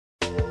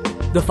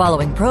The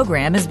following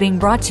program is being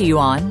brought to you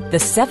on the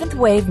Seventh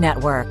Wave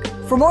Network.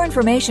 For more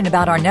information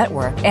about our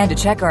network and to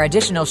check our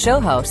additional show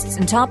hosts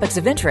and topics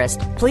of interest,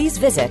 please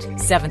visit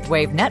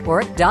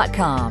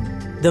seventhwavenetwork.com.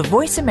 The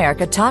Voice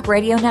America Talk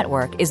Radio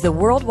Network is the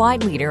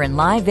worldwide leader in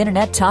live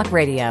Internet talk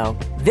radio.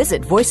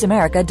 Visit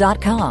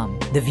voiceamerica.com.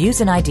 The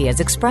views and ideas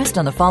expressed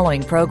on the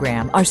following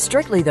program are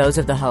strictly those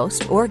of the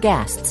host or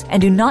guests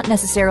and do not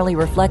necessarily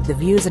reflect the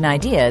views and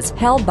ideas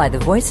held by the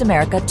Voice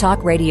America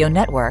Talk Radio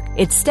Network,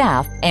 its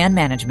staff, and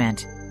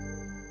management.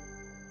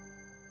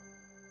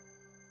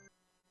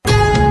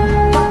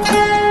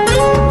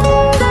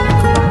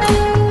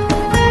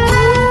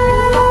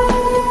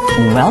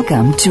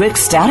 Welcome to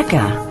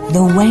Ecstatica,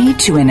 the way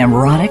to an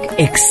erotic,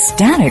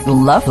 ecstatic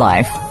love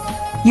life.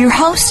 Your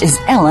host is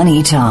Ellen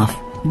Etoff,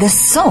 the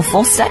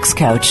soulful sex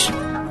coach.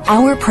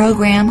 Our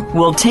program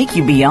will take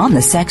you beyond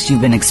the sex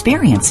you've been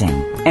experiencing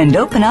and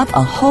open up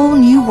a whole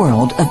new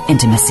world of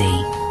intimacy.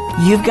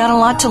 You've got a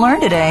lot to learn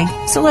today,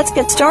 so let's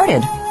get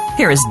started.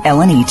 Here is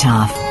Ellen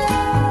Etoff.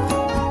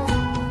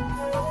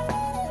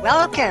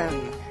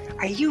 Welcome.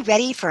 Are you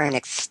ready for an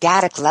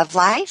ecstatic love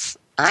life?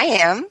 I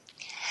am.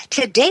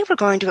 Today we're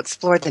going to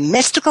explore the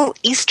mystical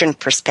Eastern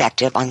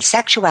perspective on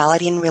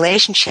sexuality and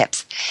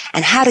relationships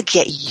and how to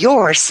get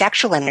your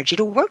sexual energy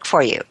to work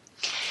for you.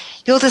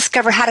 You'll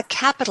discover how to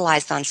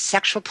capitalize on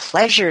sexual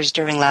pleasures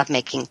during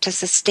lovemaking to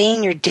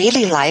sustain your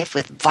daily life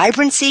with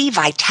vibrancy,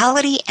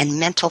 vitality, and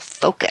mental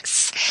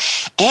focus,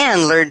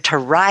 and learn to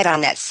ride on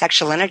that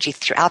sexual energy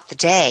throughout the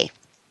day.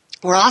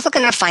 We're also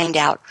going to find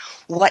out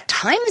what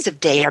times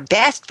of day are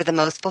best for the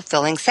most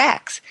fulfilling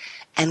sex,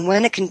 and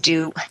when it can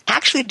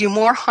actually do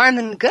more harm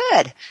than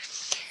good.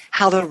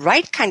 How the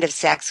right kind of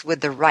sex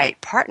with the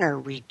right partner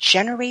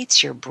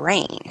regenerates your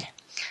brain.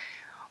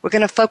 We're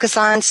going to focus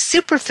on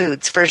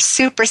superfoods for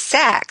super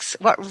sex,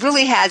 what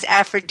really has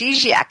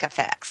aphrodisiac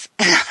effects.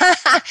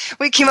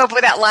 We came up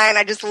with that line.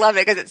 I just love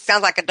it because it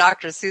sounds like a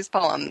Dr. Seuss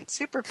poem.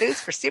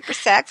 Superfoods for super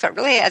sex, what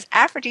really has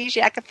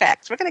aphrodisiac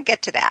effects. We're going to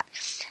get to that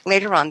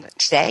later on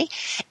today,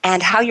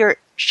 and how your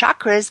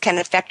chakras can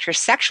affect your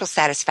sexual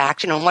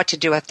satisfaction and what to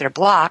do if they're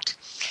blocked,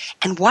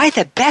 and why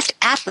the best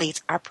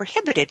athletes are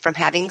prohibited from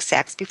having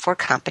sex before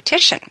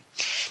competition.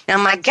 Now,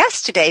 my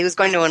guest today who's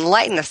going to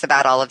enlighten us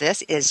about all of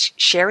this is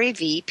Sheri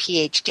Vie,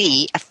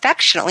 PhD,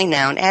 affectionately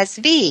known as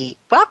Vie.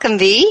 Welcome,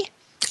 Vie.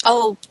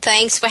 Oh,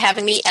 thanks for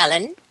having me,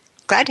 Ellen.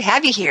 Glad to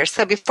have you here.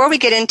 So before we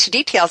get into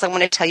details, I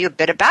want to tell you a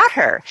bit about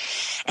her.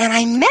 And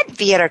I met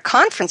Vie at our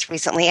conference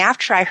recently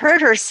after I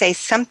heard her say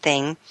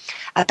something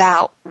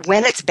about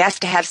when it's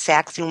best to have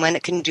sex and when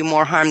it can do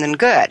more harm than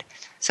good.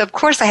 So, of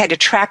course, I had to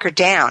track her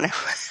down.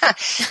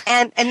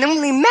 and then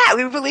when we met,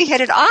 we really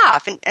hit it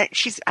off. And I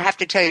have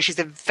to tell you, she's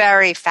a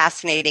very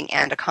fascinating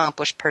and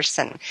accomplished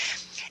person.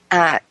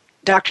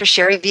 Dr.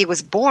 Sheri Vie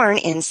was born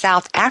in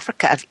South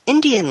Africa of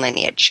Indian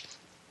lineage.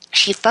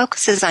 She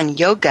focuses on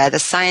yoga, the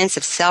science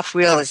of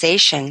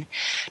self-realization,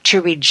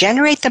 to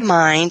regenerate the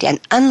mind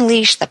and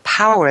unleash the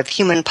power of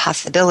human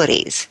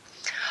possibilities.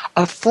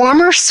 A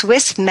former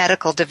Swiss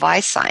medical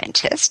device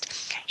scientist,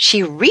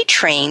 she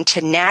retrained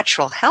to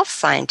natural health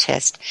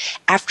scientist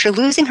after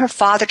losing her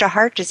father to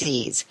heart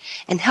disease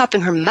and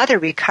helping her mother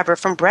recover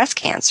from breast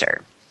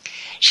cancer.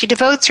 She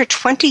devotes her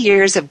 20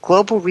 years of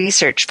global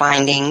research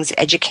findings,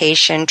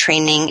 education,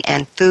 training,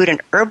 and food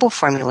and herbal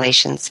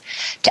formulations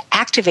to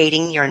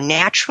activating your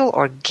natural,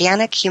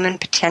 organic human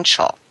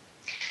potential.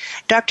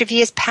 Dr.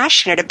 Vie is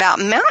passionate about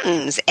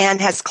mountains and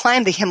has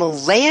climbed the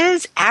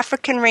Himalayas,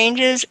 African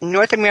ranges,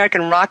 North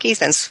American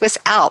Rockies, and Swiss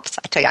Alps.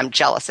 I tell you, I'm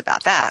jealous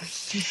about that.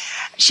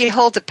 She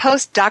holds a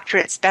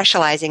postdoctorate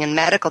specializing in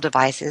medical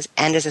devices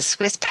and is a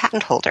Swiss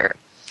patent holder.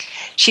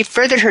 She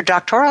furthered her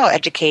doctoral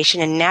education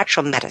in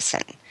natural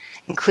medicine,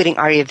 including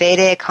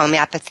Ayurvedic,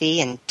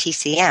 homeopathy, and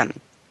TCM.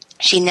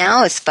 She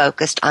now is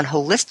focused on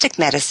holistic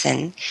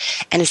medicine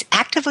and is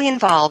actively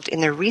involved in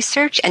the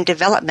research and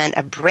development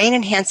of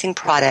brain-enhancing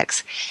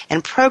products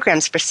and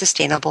programs for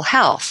sustainable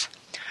health.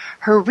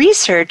 Her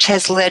research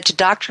has led to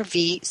Dr.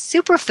 Vie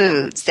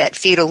Superfoods that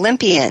feed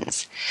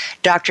Olympians,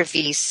 Dr.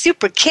 Vie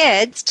Super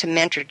Kids to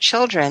mentor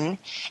children,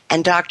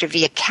 and Dr.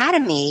 Vie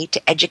Academy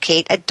to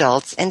educate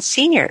adults and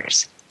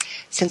seniors.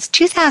 Since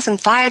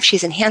 2005,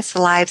 she's enhanced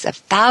the lives of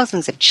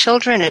thousands of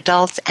children,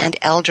 adults, and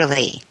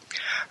elderly.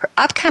 Her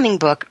upcoming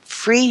book,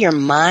 Free Your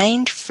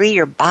Mind, Free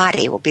Your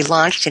Body, will be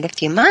launched in a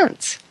few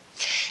months.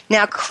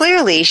 Now,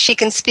 clearly, she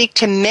can speak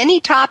to many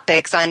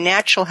topics on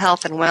natural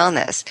health and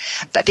wellness,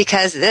 but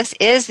because this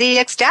is the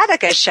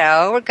Ecstatica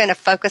show, we're going to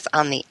focus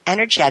on the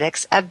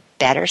energetics of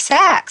better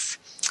sex.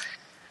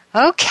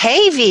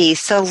 Okay, Vie,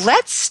 so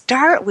let's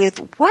start with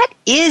what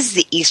is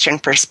the Eastern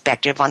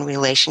perspective on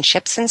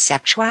relationships and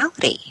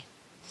sexuality?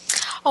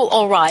 Oh,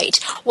 all right.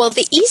 Well,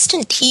 the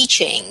Eastern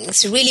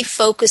teachings really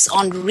focus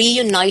on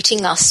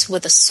reuniting us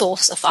with the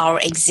source of our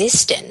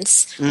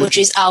existence, which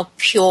is our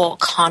pure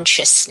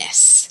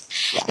consciousness.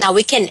 Yeah. Now,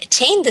 we can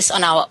attain this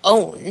on our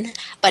own,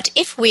 but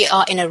if we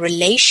are in a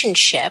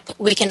relationship,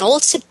 we can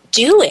also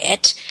do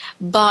it,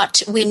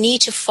 but we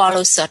need to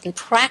follow certain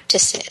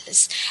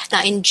practices.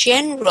 Now, in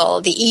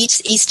general, the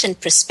Eastern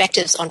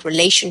perspectives on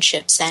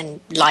relationships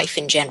and life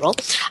in general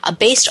are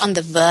based on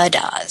the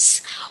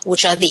Vedas,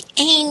 which are the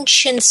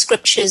ancient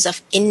scriptures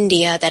of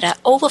India that are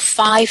over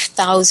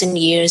 5,000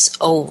 years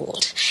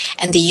old.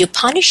 And the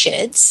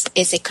Upanishads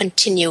is a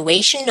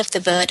continuation of the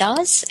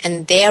Vedas,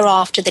 and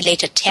thereafter the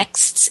later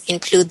texts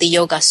include the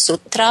Yoga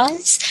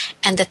Sutras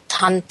and the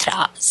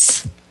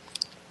Tantras.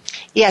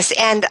 Yes,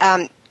 and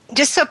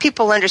just so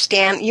people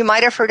understand, you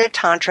might have heard of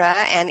Tantra,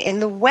 and in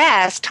the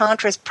West,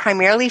 Tantra is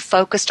primarily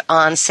focused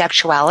on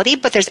sexuality,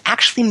 but there's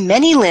actually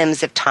many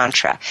limbs of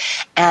Tantra,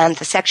 and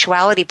the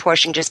sexuality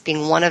portion just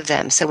being one of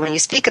them. So when you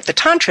speak of the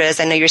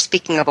Tantras, I know you're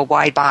speaking of a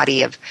wide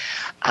body of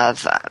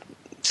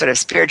sort of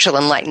spiritual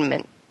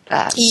enlightenment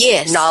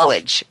yes.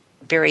 knowledge,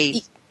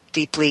 very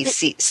deeply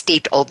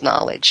steeped old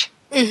knowledge.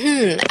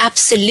 Mm-hmm,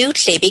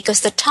 absolutely,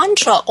 because the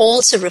Tantra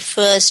also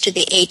refers to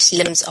the 8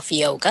 limbs of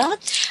yoga,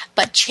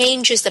 but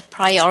changes the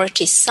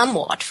priority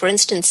somewhat. For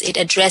instance, it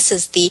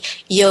addresses the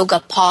yoga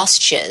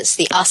postures,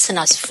 the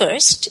asanas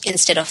first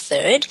instead of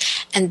third,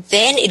 and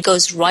then it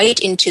goes right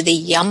into the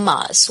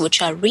yamas,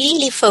 which are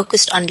really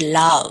focused on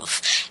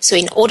love. So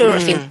in order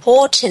of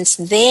importance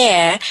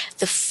there,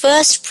 the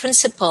first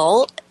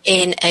principle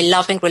in a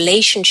loving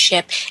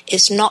relationship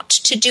is not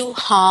to do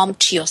harm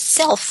to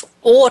yourself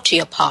or to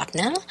your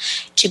partner,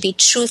 to be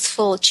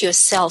truthful to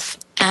yourself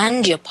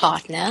and your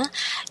partner,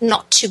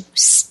 not to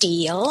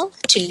steal,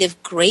 to live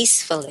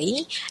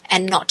gracefully,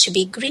 and not to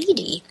be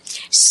greedy.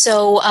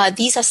 So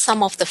these are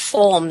some of the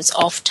forms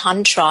of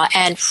Tantra,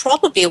 and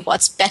probably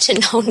what's better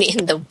known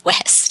in the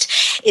West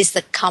is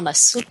the Kama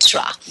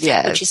Sutra,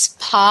 yes. which is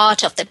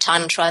part of the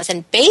Tantras,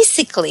 and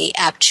basically,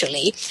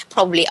 actually,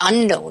 probably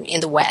unknown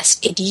in the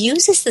West. It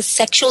uses the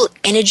sexual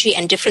energy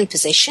and different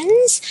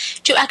positions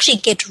to actually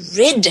get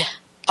rid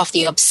of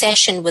the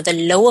obsession with the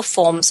lower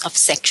forms of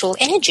sexual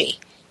energy.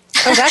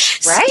 Oh,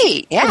 that's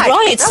right. Yeah, right.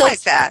 I didn't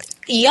realize that.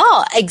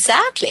 Yeah,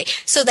 exactly.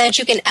 So that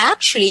you can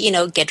actually,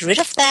 get rid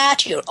of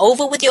that. You're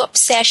over with your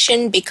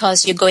obsession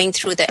because you're going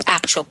through the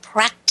actual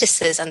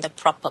practices and the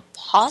proper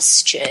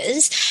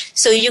postures.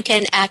 So you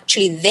can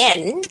actually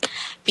then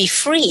be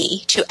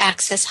free to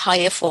access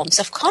higher forms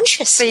of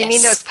consciousness. So you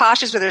mean those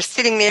postures where they're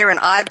sitting there in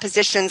odd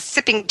positions,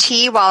 sipping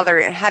tea while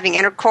they're having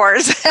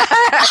intercourse?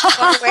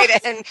 One way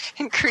to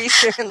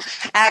increase your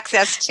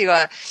access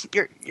to,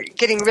 you're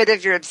getting rid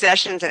of your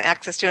obsessions and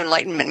access to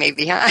enlightenment,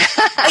 maybe, huh?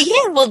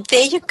 Yeah, well,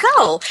 there you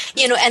go.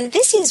 And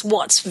this is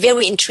what's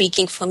very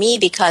intriguing for me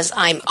because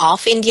I'm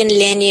of Indian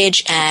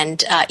lineage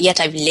and yet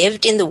I've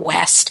lived in the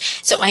West,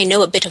 so I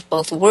know a bit of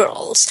both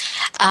worlds.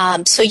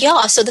 So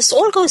this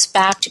all goes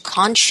back to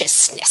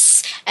consciousness.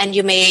 And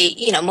you may,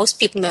 most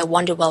people may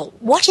wonder, well,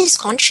 what is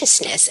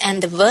consciousness?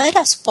 And the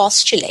Vedas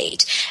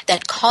postulate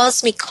that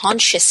cosmic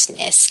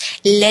consciousness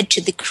led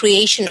to the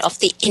creation of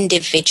the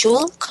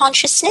individual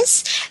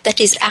consciousness that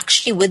is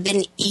actually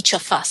within each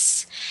of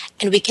us.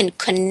 And we can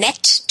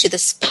connect to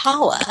this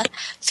power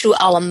through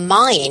our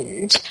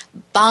mind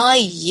by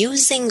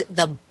using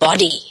the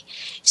body.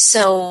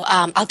 So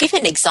I'll give you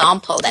an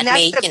example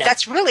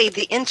that's really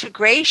the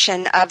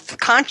integration of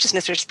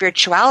consciousness or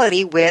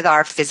spirituality with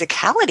our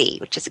physicality,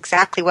 which is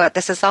exactly what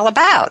this is all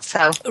about.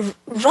 So right,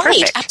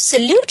 perfect.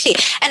 Absolutely.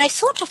 And I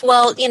thought of,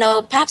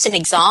 perhaps an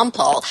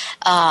example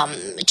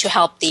to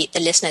help the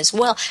listeners.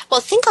 Well,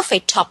 think of a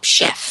top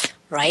chef,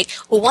 right,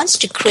 who wants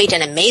to create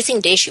an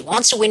amazing dish. He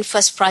wants to win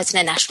first prize in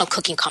a national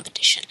cooking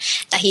competition.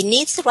 Now, he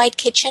needs the right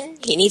kitchen,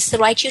 he needs the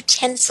right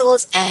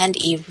utensils, and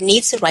he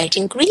needs the right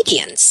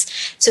ingredients.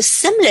 So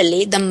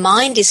similarly, the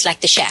mind is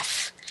like the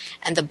chef,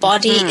 and the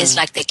body is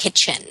like the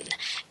kitchen.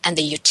 And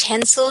the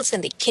utensils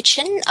in the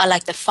kitchen are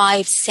like the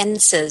 5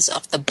 senses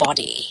of the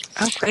body.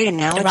 Oh, great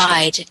analogy.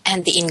 Right.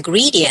 And the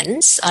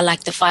ingredients are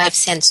like the 5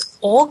 sense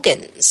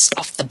organs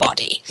of the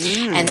body.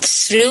 And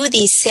through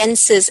these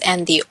senses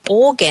and the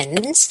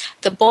organs,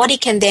 the body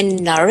can then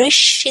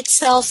nourish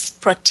itself,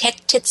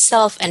 protect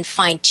itself, and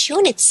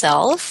fine-tune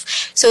itself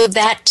so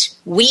that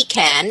we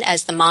can,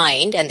 as the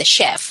mind and the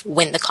chef,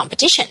 win the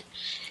competition.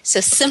 So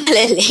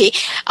similarly,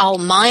 our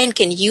mind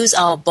can use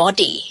our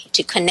body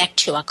to connect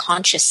to our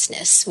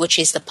consciousness, which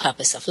is the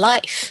purpose of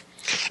life.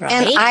 Right?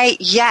 And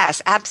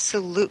yes,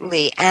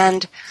 absolutely.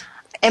 And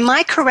am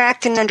I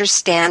correct in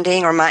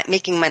understanding or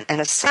making an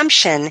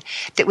assumption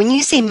that when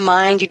you say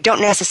mind, you don't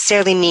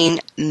necessarily mean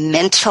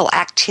mental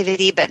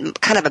activity,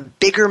 but kind of a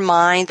bigger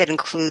mind that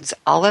includes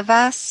all of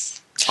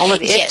us? All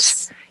of it?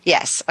 Yes.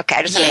 Yes. Okay.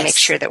 I just want to make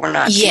sure that we're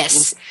not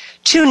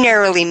too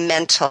narrowly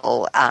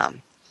mental.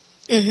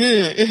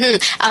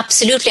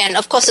 Absolutely. And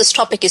of course, this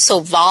topic is so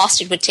vast,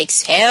 it would take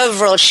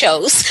several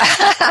shows.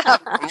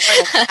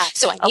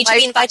 So I need to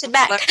be invited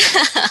back.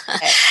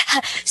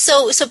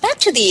 So back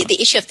to the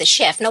issue of the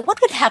chef. Now,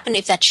 what would happen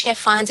if that chef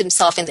finds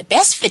himself in the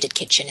best fitted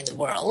kitchen in the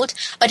world,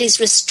 but is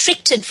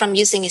restricted from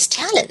using his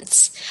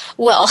talents?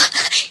 Well,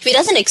 if he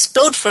doesn't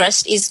explode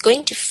first, he's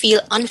going to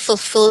feel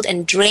unfulfilled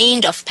and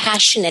drained of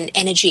passion and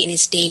energy in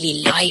his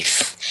daily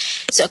life.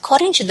 So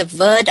according to the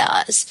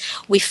Vedas,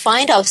 we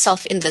find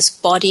ourselves in this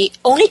body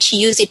only to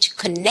use it to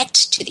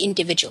connect to the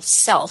individual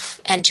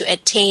self and to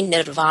attain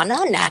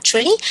nirvana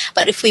naturally.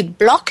 But if we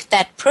block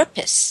that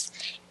purpose,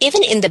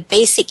 even in the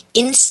basic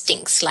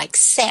instincts like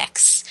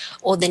sex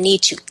or the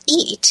need to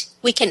eat,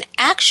 we can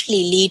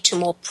actually lead to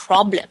more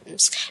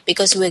problems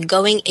because we're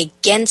going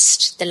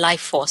against the life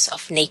force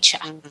of nature.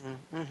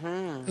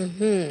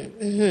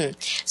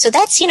 So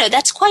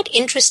that's quite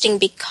interesting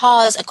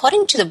because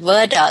according to the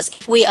Vedas,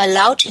 if we are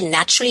allowed to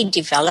naturally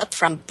develop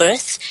from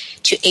birth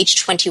to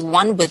age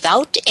 21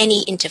 without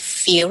any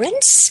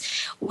interference,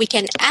 we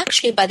can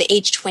actually by the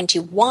age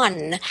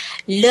 21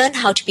 learn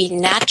how to be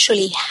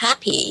naturally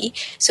happy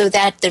so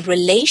that the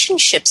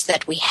relationships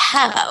that we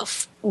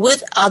have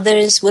with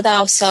others, with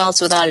ourselves,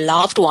 with our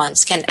loved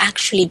ones can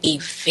actually be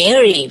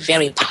very,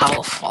 very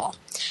powerful.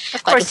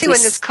 Of course, see,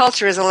 when this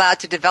culture is allowed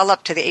to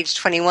develop to the age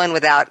 21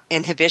 without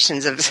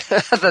inhibitions of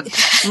a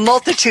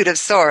multitude of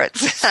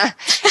sorts,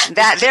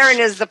 that therein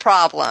is the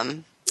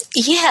problem.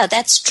 Yeah,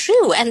 that's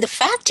true. And the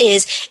fact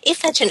is,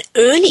 if at an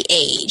early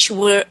age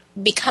we're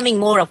becoming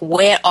more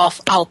aware of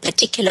our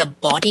particular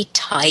body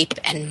type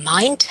and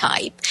mind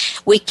type,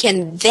 we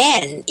can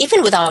then,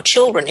 even with our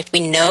children, if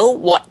we know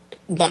what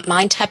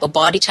mind type or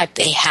body type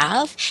they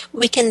have,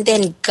 we can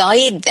then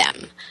guide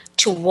them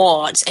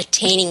towards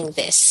attaining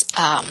this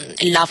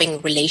loving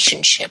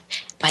relationship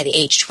by the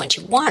age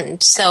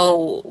 21.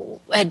 So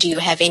do you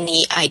have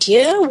any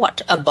idea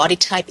what a body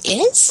type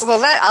is?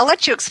 Well, I'll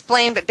let you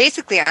explain, but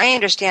basically I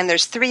understand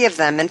there's 3 of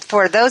them. And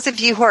for those of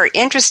you who are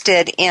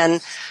interested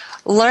in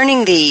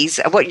learning these,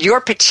 what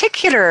your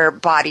particular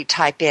body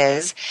type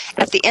is,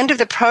 at the end of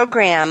the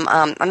program,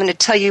 I'm going to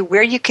tell you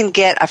where you can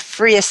get a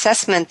free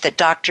assessment that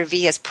Dr.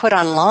 V has put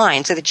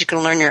online so that you can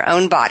learn your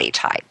own body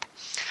type.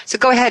 So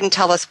go ahead and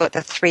tell us what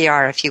the 3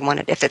 are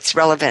if it's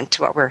relevant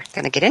to what we're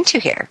going to get into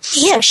here.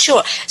 Yeah,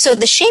 sure. So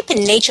the shape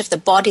and nature of the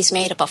body is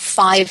made up of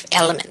 5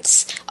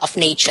 elements of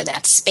nature.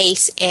 That's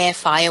space, air,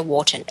 fire,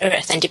 water, and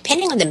earth. And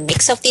depending on the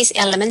mix of these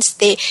elements,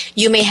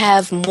 you may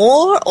have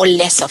more or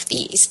less of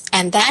these.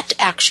 And that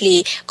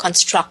actually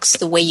constructs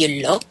the way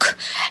you look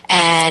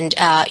and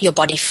your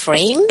body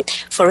frame.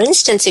 For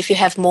instance, if you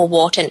have more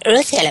water and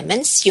earth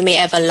elements, you may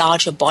have a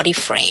larger body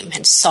frame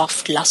and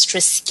soft,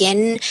 lustrous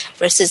skin,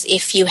 versus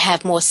if you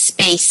have more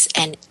space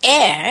and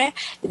air,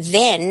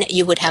 then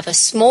you would have a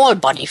small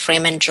body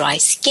frame and dry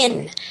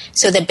skin.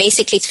 So there are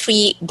basically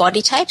 3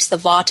 body types, the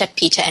Vata,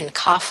 Pitta, and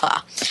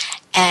Kapha.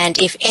 And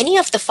if any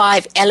of the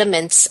 5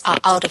 elements are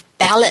out of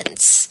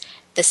balance,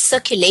 the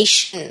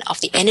circulation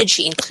of the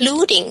energy,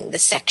 including the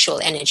sexual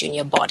energy in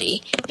your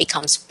body,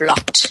 becomes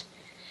blocked.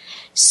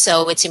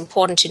 So it's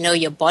important to know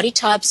your body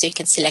type so you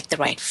can select the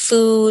right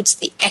foods,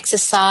 the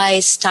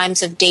exercise,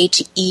 times of day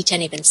to eat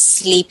and even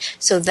sleep,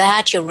 so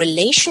that your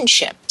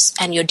relationships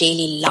and your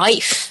daily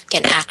life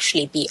can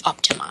actually be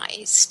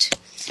optimized.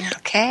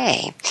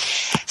 Okay.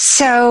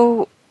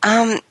 So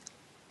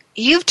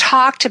you've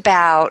talked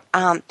about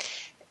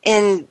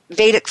in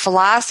Vedic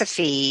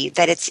philosophy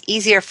that it's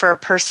easier for a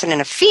person in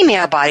a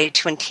female body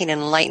to attain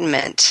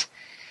enlightenment.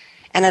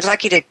 And I'd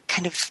like you to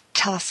kind of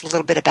tell us a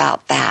little bit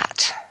about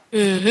that.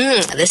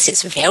 This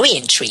is very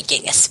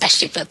intriguing,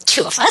 especially for the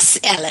 2 of us,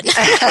 Ellen.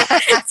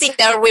 I think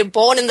that we're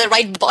born in the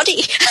right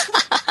body.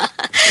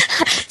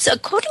 So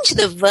according to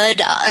the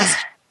Vedas,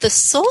 the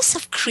source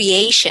of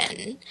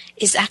creation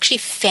is actually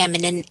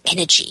feminine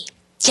energy.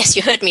 Yes,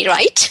 you heard me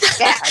right.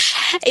 Yes.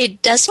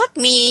 It does not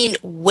mean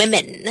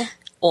women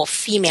or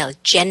female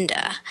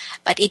gender,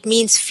 but it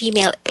means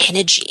female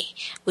energy,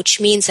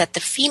 which means that the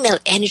female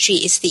energy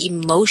is the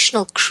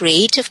emotional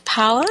creative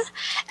power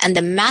and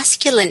the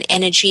masculine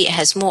energy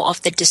has more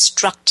of the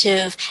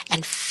destructive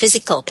and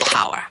physical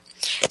power.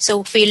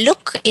 So if we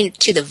look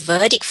into the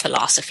Vedic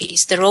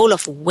philosophies, the role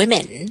of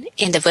women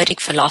in the Vedic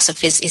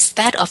philosophies is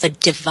that of a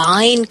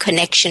divine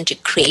connection to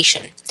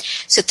creation.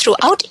 So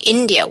throughout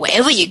India,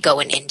 wherever you go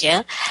in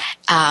India,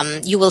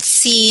 you will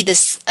see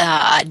this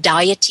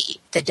deity,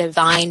 the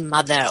divine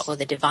mother or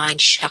the divine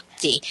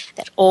Shakti,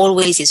 that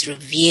always is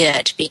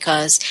revered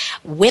because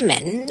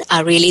women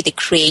are really the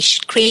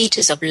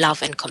creators of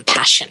love and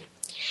compassion.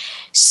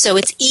 So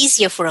it's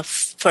easier for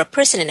a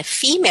person in a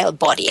female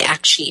body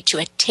actually to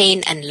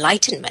attain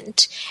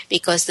enlightenment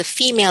because the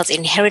females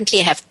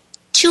inherently have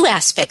 2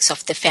 aspects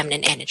of the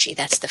feminine energy.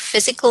 That's the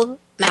physical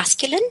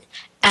masculine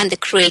and the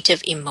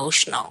creative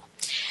emotional.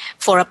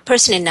 For a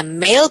person in a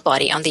male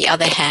body, on the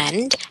other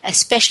hand,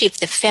 especially if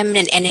the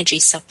feminine energy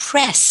is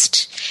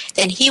suppressed,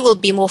 then he will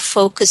be more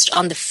focused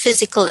on the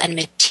physical and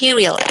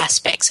material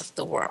aspects of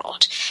the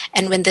world.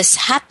 And when this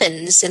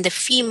happens, then the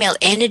female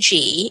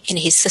energy in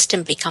his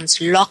system becomes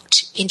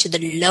locked into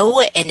the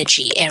lower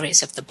energy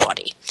areas of the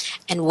body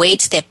and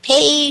waits there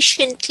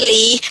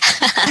patiently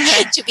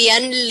to be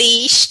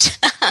unleashed.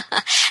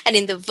 And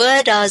in the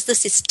Vedas,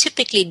 this is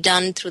typically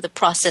done through the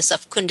process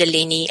of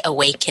Kundalini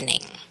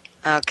awakening.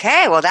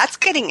 Okay, well, that's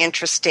getting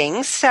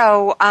interesting.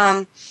 So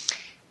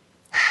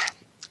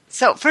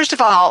first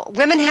of all,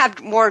 women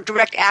have more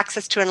direct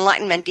access to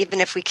enlightenment, even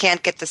if we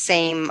can't get the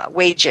same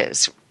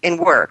wages in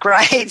work,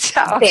 right?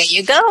 So there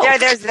you go.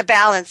 There's the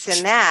balance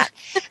in that.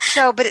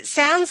 But it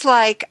sounds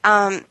like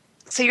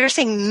so you're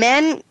saying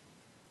men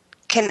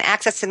can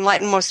access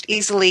enlightenment most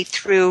easily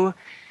through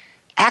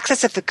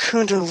access of the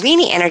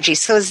Kundalini energy.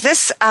 So is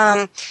this,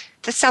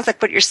 this sounds like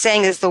what you're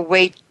saying is the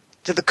way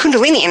to the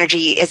Kundalini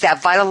energy is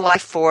that vital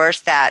life force,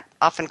 that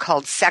often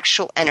called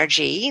sexual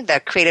energy, the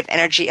creative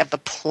energy of the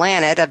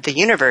planet, of the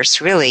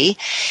universe, really.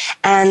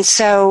 And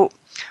so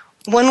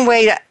one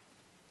way to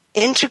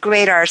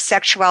integrate our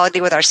sexuality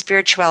with our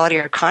spirituality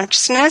or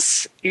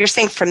consciousness, you're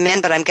saying for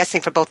men, but I'm guessing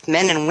for both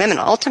men and women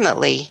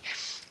ultimately,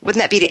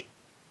 wouldn't that be to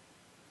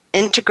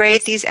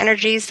integrate these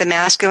energies, the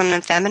masculine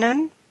and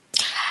feminine?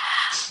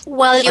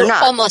 Well, you're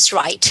almost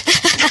right.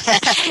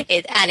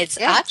 It's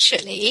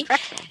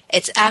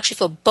actually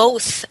for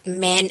both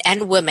men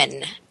and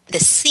women. The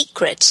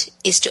secret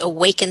is to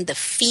awaken the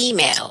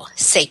female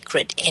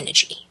sacred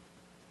energy.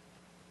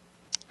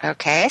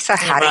 Okay, so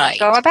how do you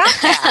go about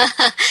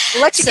that?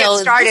 We'll let you get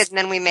started, and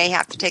then we may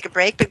have to take a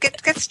break, but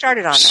get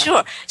started on that.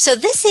 Sure. So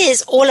this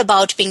is all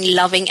about being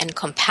loving and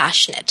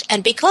compassionate.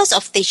 And because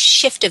of the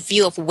shift of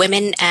view of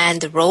women and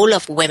the role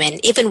of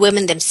women, even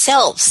women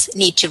themselves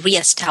need to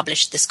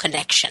reestablish this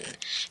connection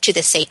to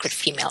the sacred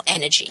female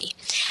energy.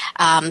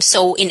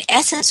 So in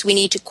essence, we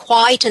need to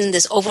quieten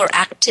this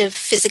overactive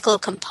physical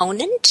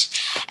component.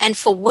 And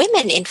for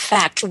women, in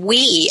fact,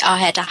 we are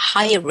at a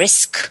higher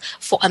risk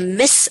for a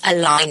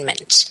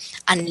misalignment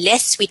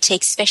unless we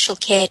take special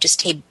care to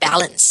stay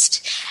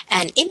balanced.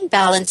 And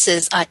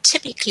imbalances are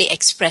typically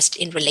expressed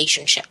in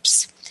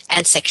relationships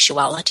and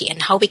sexuality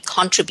and how we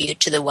contribute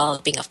to the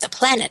well-being of the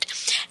planet.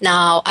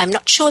 Now, I'm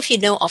not sure if you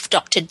know of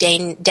Dr.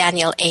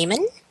 Daniel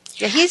Amen.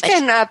 Yeah, he's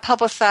been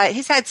publicized.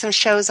 He's had some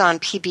shows on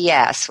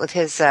PBS with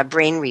his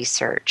brain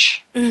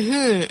research.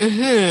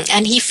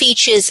 And he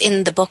features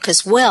in the book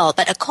as well.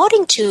 But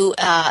according to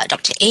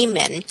Dr.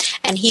 Amen,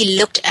 and he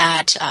looked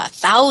at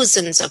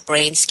thousands of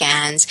brain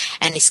scans,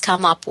 and he's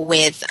come up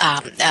with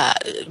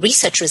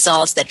research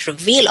results that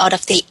reveal out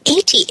of the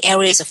 80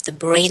 areas of the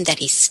brain that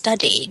he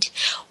studied,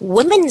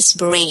 women's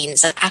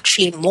brains are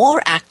actually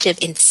more active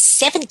in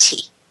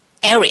 70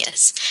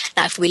 areas.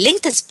 Now, if we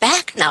link this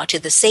back now to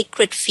the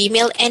sacred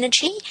female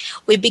energy,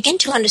 we begin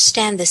to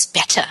understand this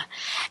better.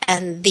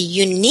 And the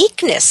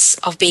uniqueness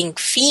of being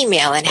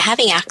female and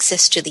having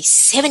access to these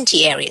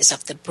 70 areas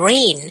of the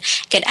brain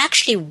can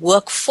actually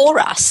work for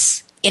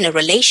us in a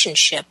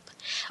relationship.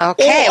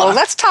 Okay, well,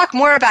 let's talk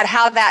more about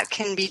how that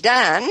can be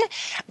done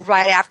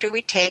right after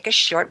we take a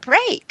short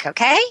break,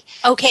 okay?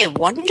 Okay,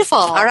 wonderful.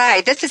 All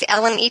right, this is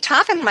Ellen E.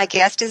 Toff, and my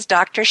guest is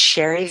Dr.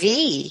 Sheri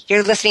Vie.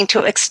 You're listening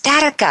to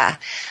Ecstatica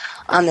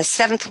on the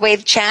 7th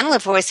Wave channel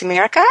of Voice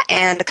America,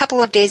 and a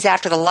couple of days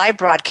after the live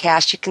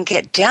broadcast, you can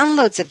get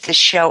downloads of this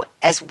show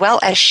as well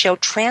as show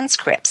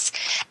transcripts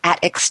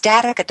at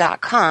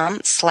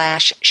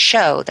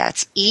ecstatica.com/show.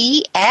 That's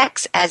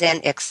EX as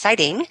in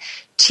exciting,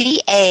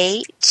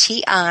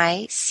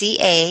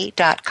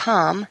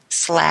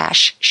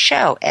 TATICA.com/show,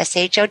 SHOW.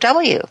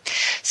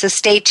 So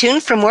stay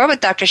tuned for more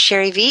with Dr.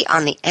 Sheri Vie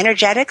on the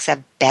energetics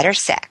of better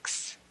sex.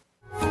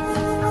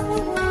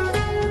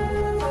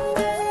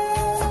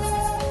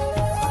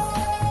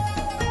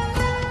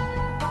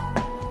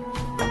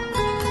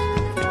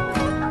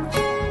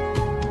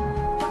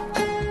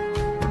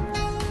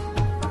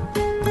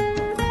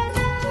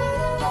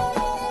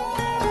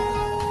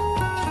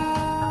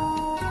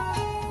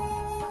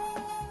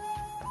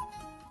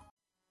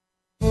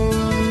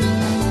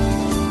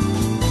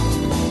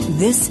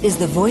 This is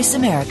the Voice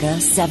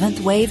America 7th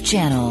Wave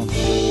Channel.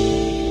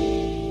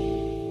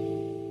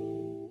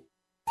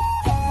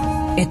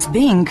 It's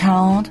being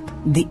called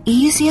the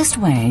easiest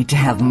way to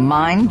have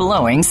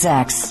mind-blowing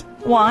sex.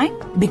 Why?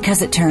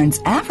 Because it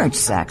turns average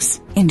sex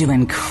into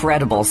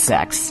incredible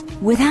sex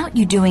without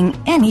you doing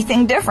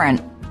anything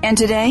different. And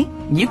today,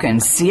 you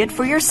can see it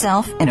for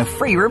yourself in a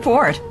free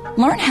report.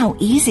 Learn how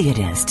easy it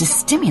is to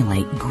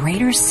stimulate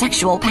greater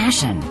sexual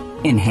passion,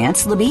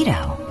 enhance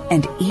libido,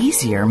 and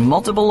easier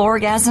multiple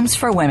orgasms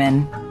for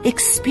women.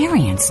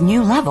 Experience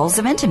new levels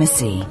of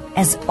intimacy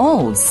as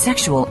old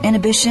sexual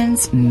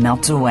inhibitions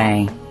melt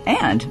away.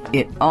 And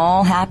it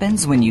all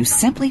happens when you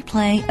simply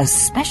play a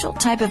special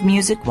type of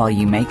music while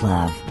you make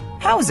love.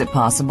 How is it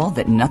possible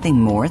that nothing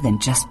more than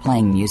just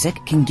playing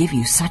music can give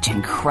you such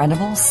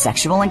incredible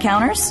sexual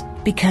encounters?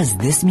 Because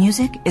this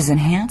music is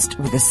enhanced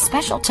with a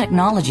special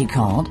technology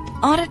called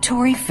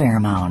auditory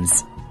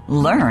pheromones.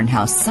 Learn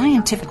how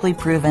scientifically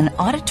proven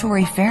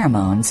auditory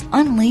pheromones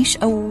unleash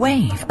a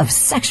wave of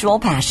sexual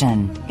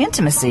passion,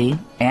 intimacy,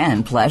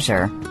 and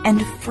pleasure,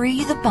 and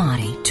free the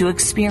body to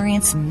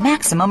experience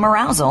maximum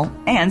arousal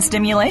and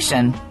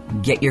stimulation.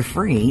 Get your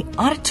free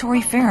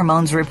auditory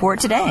pheromones report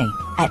today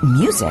at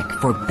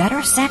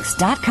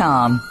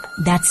musicforbettersex.com.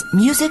 That's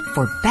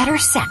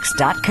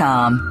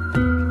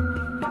musicforbettersex.com.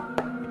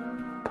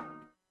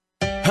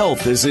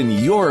 Health is in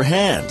your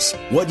hands.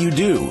 What you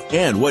do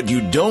and what you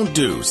don't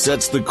do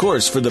sets the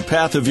course for the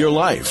path of your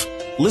life.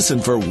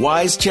 Listen for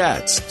wise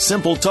chats,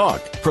 simple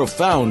talk,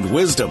 profound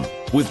wisdom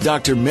with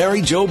Dr.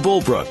 Mary Jo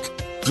Bulbrook.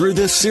 Through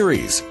this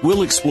series,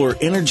 we'll explore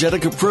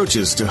energetic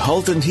approaches to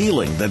health and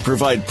healing that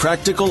provide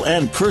practical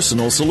and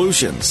personal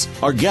solutions.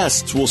 Our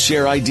guests will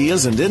share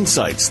ideas and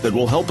insights that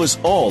will help us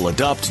all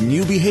adopt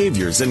new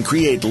behaviors and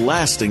create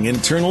lasting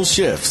internal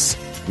shifts.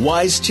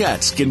 Wise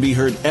Chats can be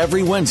heard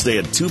every Wednesday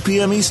at 2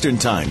 p.m. Eastern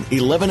Time,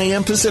 11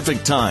 a.m.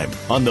 Pacific Time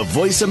on the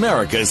Voice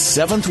America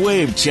 7th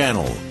Wave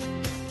channel.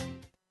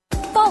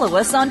 Follow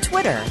us on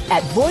Twitter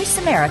at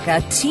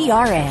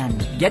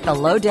VoiceAmericaTRN. Get the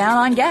lowdown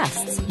on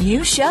guests,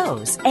 new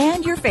shows,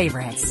 and your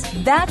favorites.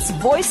 That's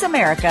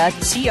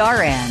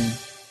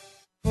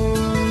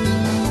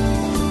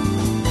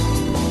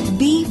VoiceAmericaTRN.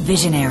 Be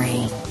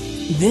visionary.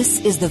 This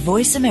is the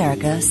Voice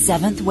America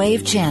 7th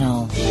Wave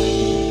channel.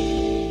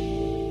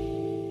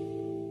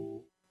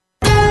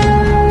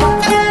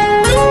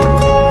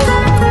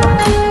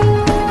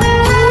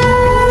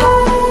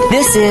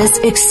 This is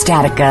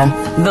Ecstatica,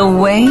 the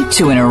way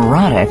to an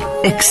erotic,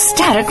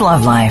 ecstatic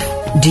love life.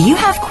 Do you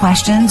have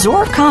questions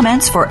or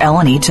comments for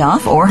Ellen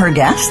Etoff or her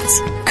guests?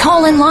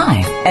 Call in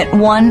live at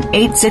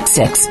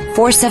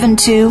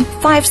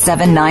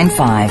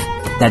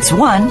 1-866-472-5795. That's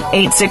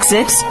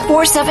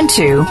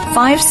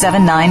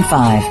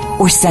 1-866-472-5795.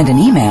 Or send an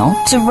email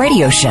to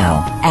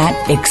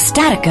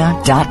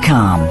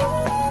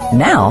radioshow@ecstatica.com.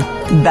 Now,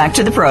 back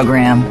to the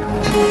program.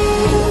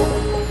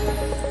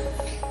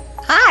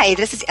 Hi,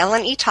 this is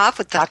Ellen Etoff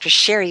with Dr.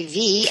 Sheri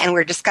Vie, and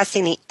we're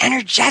discussing the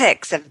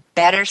energetics of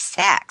better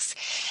sex.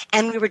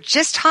 And we were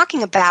just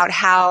talking about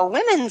how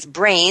women's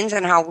brains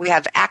and how we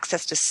have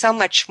access to so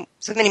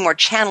many more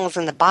channels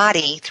in the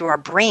body through our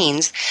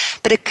brains,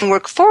 but it can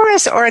work for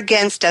us or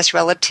against us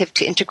relative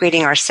to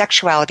integrating our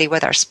sexuality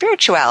with our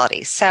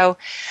spirituality. So,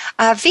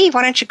 Vie,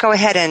 why don't you go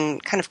ahead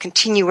and kind of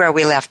continue where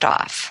we left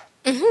off?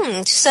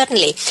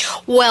 Certainly.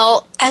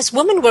 Well, as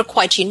women, we're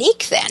quite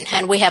unique then,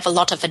 and we have a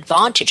lot of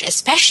advantage,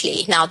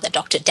 especially now that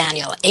Dr.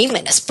 Daniel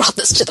Amen has brought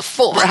this to the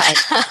fore. Right.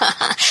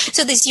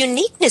 So this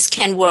uniqueness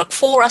can work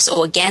for us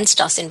or against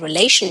us in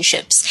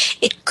relationships.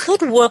 It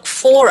could work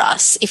for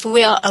us if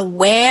we are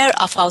aware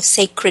of our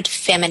sacred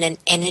feminine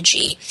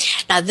energy.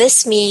 Now,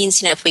 this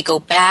means, if we go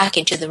back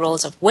into the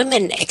roles of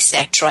women,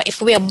 etc.,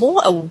 if we are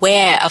more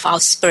aware of our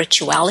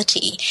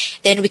spirituality,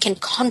 then we can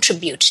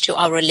contribute to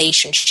our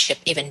relationship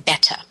even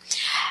better.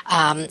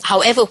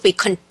 However, if we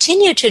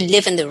continue to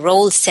live in the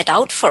roles set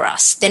out for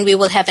us, then we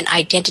will have an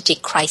identity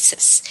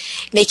crisis,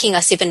 making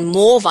us even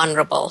more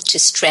vulnerable to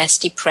stress,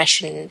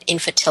 depression,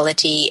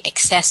 infertility,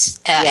 etc.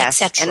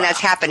 And that's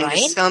happening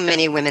to so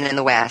many women in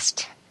the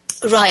West.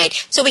 Right.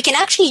 So we can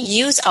actually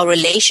use our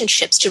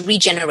relationships to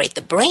regenerate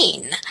the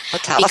brain. Well,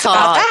 tell us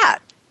about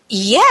that.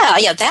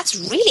 Yeah, that's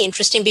really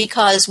interesting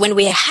because when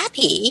we're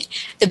happy,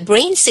 the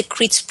brain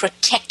secretes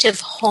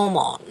protective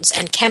hormones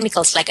and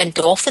chemicals like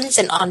endorphins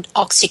and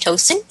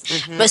oxytocin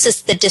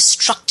versus the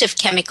destructive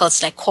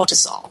chemicals like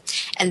cortisol.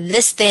 And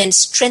this then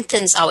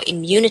strengthens our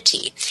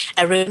immunity.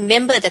 And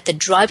remember that the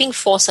driving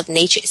force of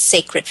nature is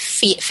sacred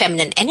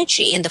feminine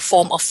energy in the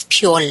form of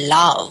pure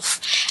love.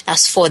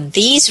 As for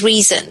these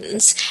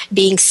reasons,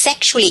 being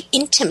sexually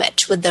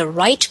intimate with the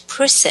right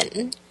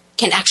person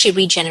can actually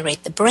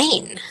regenerate the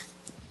brain.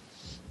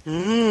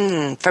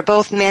 For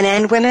both men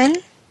and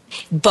women?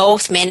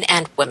 Both men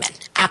and women,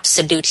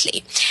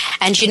 absolutely.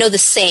 And you know the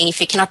saying,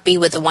 if you cannot be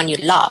with the one you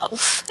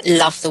love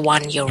the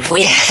one you're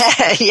with.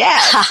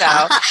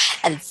 So.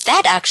 And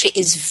that actually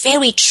is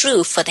very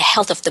true for the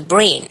health of the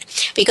brain.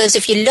 Because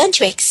if you learn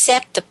to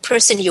accept the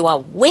person you are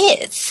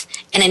with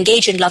and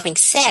engage in loving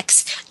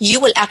sex,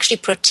 you will actually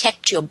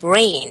protect your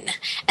brain.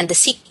 And the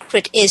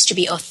secret is to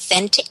be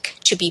authentic,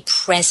 to be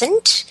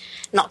present,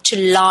 not to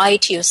lie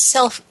to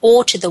yourself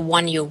or to the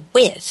one you're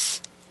with.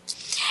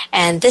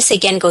 And this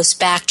again goes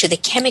back to the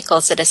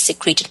chemicals that are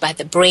secreted by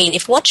the brain.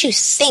 If what you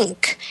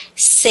think,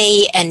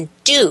 say, and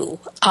do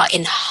are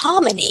in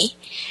harmony,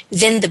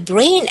 then the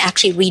brain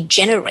actually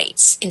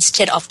regenerates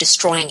instead of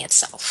destroying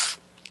itself.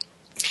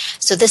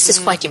 So this is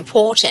quite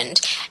important.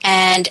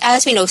 And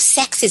as we know,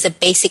 sex is a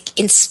basic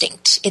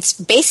instinct. It's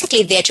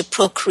basically there to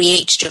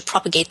procreate, to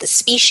propagate the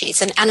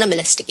species, an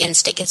animalistic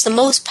instinct. It's the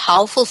most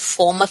powerful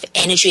form of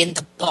energy in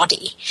the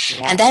body.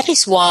 Yeah. And that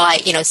is why,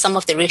 some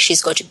of the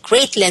rishis go to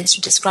great lengths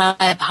to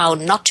describe how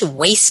not to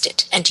waste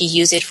it and to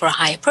use it for a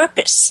higher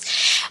purpose.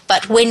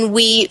 But when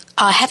we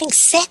are having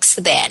sex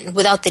then,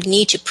 without the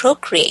need to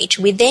procreate,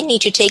 we then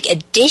need to take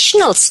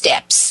additional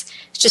steps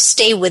to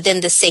stay within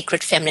the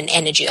sacred feminine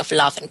energy of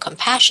love and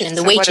compassion. And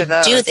the way to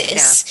do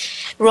this,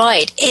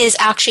 is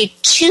actually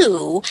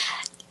to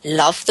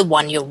love the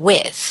one you're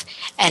with.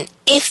 And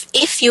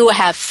if you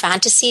have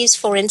fantasies,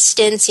 for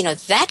instance,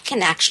 that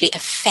can actually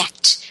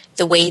affect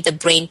the way the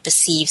brain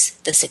perceives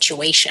the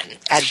situation.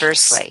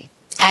 Adversely,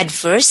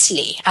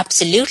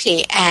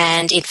 absolutely.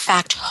 And in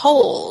fact,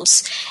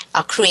 holes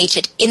are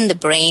created in the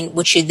brain,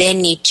 which you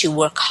then need to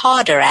work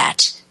harder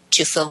at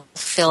to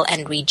fulfill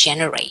and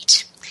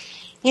regenerate.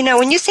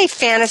 When you say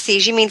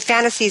fantasies, you mean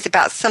fantasies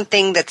about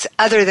something that's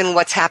other than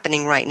what's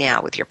happening right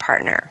now with your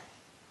partner.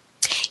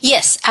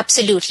 Yes,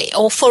 absolutely.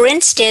 Or for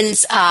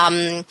instance,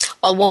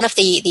 one of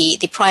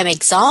the prime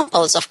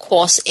examples, of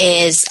course,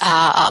 is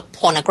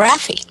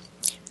pornography.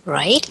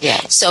 right?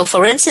 Yes. So,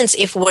 for instance,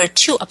 if we're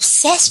too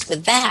obsessed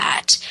with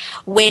that,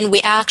 when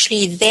we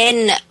actually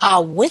then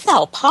are with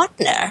our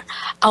partner,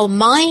 our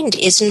mind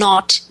is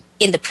not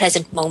in the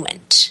present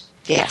moment.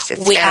 Yes,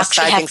 it's We fantasizing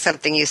actually have,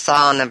 something you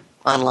saw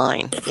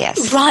online.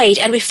 Yes. right,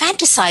 and we're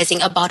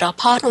fantasizing about our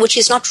partner, which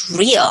is not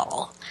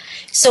real.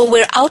 So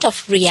we're out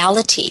of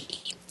reality.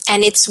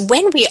 And it's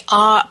when we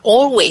are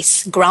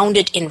always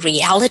grounded in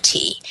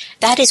reality,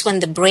 that is when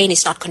the brain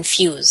is not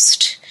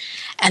confused.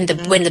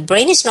 And when the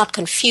brain is not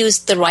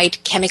confused, the right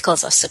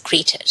chemicals are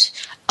secreted.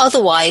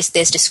 Otherwise,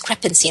 there's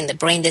discrepancy in the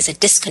brain. There's a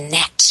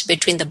disconnect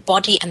between the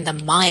body and the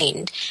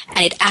mind,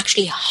 and it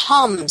actually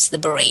harms the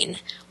brain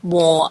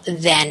more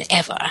than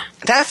ever.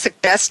 That's the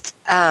best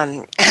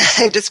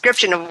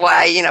description of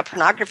why,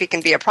 pornography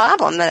can be a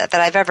problem that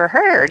I've ever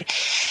heard.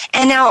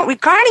 And now,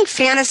 regarding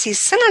fantasies,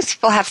 sometimes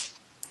people have...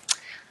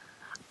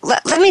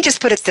 Let me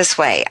just put it this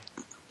way.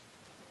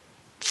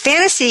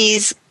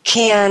 Fantasies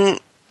can...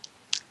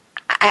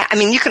 I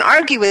mean, you can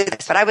argue with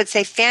this, but I would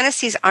say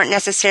fantasies aren't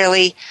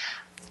necessarily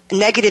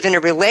negative in a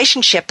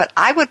relationship, but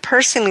I would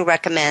personally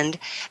recommend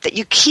that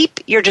you keep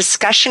your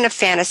discussion of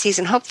fantasies,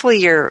 and hopefully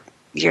you're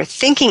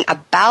thinking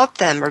about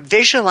them or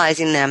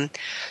visualizing them,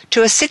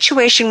 to a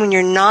situation when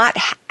you're not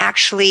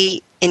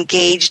actually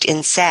engaged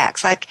in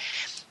sex. Like,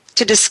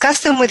 to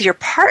discuss them with your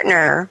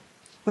partner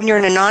when you're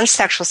in a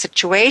non-sexual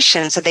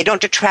situation, so they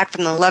don't detract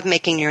from the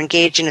lovemaking you're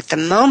engaged in at the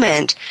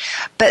moment.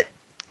 But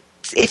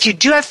if you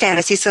do have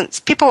fantasies, since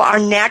people are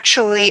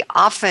naturally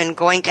often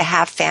going to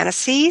have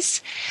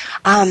fantasies,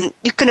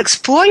 you can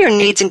explore your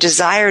needs and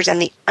desires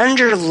and the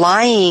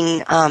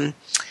underlying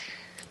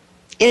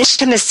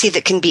intimacy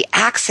that can be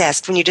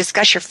accessed when you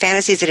discuss your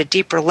fantasies at a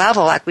deeper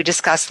level, like we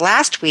discussed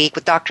last week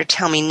with Dr.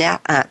 Tammy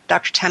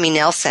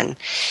Nelson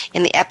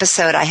in the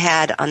episode I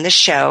had on this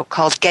show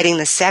called Getting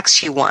the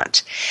Sex You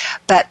Want.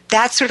 But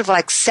that's sort of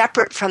like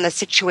separate from the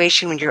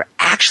situation when you're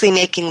actually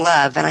making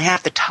love. And I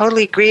have to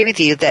totally agree with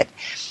you that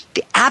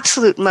the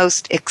absolute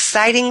most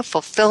exciting,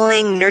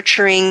 fulfilling,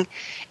 nurturing,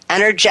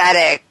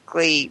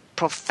 energetically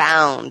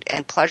profound,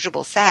 and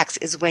pleasurable sex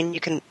is when you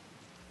can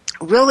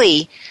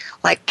really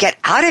get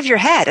out of your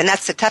head. And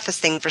that's the toughest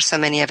thing for so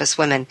many of us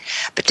women.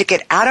 But to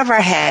get out of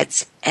our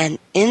heads and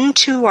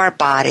into our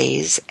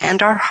bodies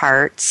and our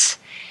hearts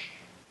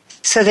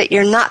so that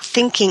you're not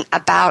thinking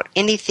about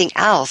anything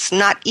else,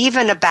 not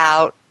even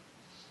about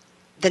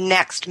the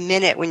next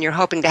minute when you're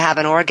hoping to have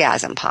an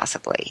orgasm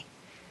possibly.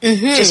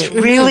 Just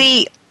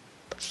really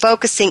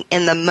focusing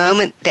in the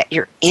moment that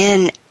you're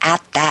in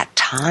at that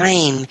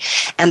time,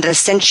 and the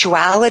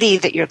sensuality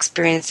that you're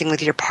experiencing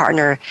with your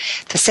partner,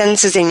 the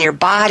senses in your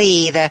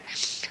body, the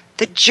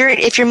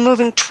journey. If you're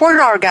moving toward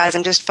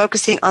orgasm, just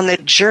focusing on the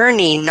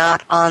journey,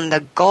 not on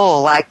the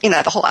goal.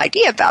 The whole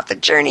idea about the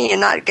journey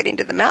and not getting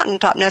to the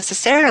mountaintop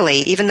necessarily,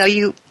 even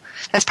though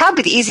that's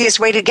probably the easiest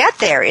way to get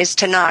there is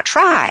to not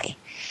try.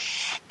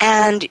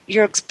 And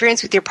your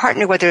experience with your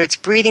partner, whether it's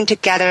breathing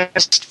together,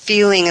 just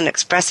feeling and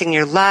expressing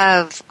your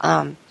love,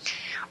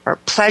 or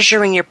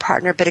pleasuring your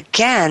partner. But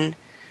again,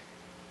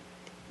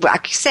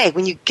 like you say,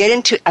 when you get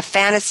into a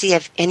fantasy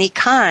of any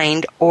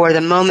kind, or the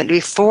moment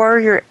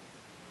before you're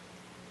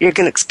going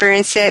to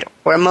experience it,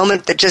 or a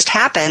moment that just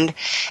happened,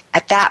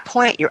 at that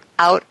point you're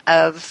out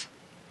of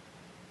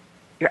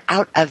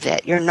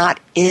it. You're not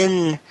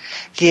in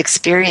the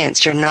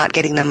experience. You're not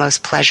getting the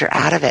most pleasure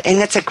out of it. And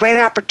it's a great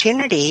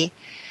opportunity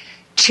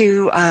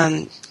to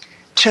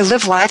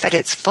live life at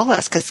its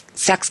fullest, because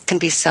sex can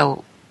be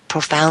so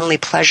profoundly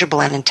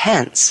pleasurable and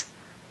intense.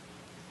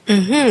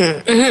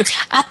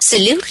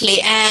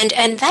 Absolutely,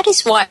 and that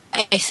is why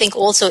I think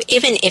also,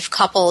 even if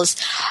couples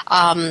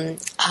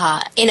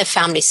in a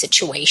family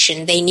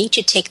situation, they need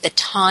to take the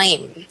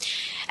time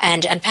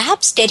and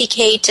perhaps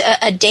dedicate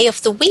a day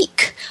of the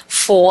week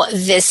for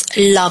this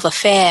love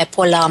affair,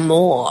 pour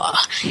l'amour,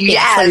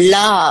 for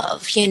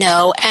love,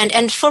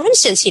 and for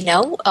instance,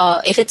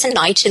 if it's a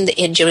night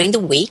during the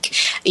week,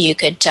 you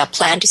could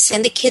plan to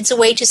send the kids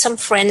away to some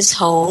friend's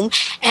home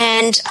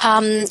and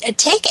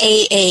take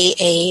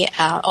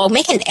or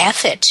make an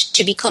effort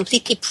to be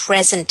completely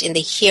present in the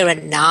here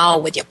and now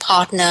with your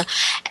partner.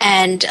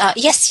 And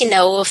yes,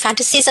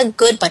 fantasies are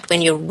good, but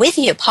when you're with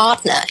your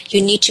partner, you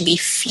need to be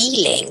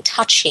feeling,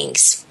 touching,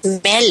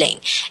 smelling,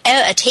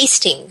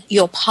 tasting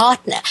your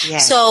partner.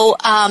 Yes. So,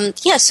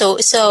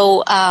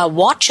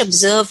 watch,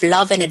 observe,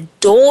 love, and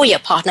adore your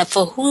partner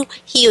for who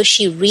he or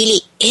she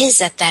really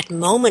is at that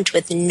moment,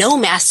 with no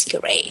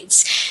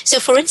masquerades. So,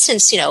 for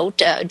instance,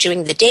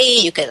 during the day,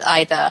 you could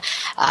either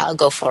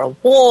go for a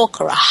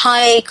walk or a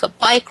hike, a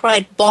bike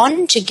ride,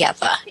 bond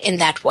together in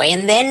that way,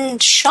 and then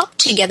shop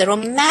together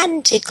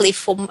romantically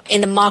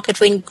in the market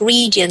for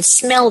ingredients,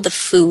 smell the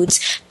foods,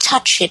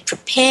 touch it,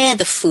 prepare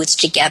the foods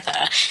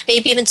together,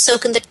 maybe even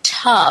soak in the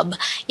tub,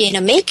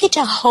 make it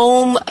a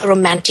home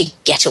romantic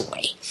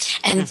getaway.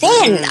 And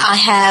then I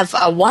have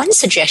one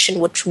suggestion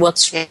which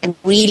works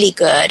really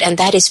good, and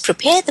that is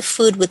prepare the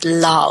food with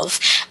love,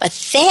 but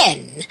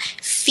then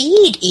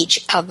feed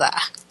each other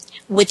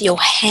with your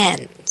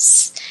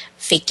hands.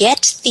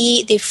 forget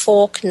the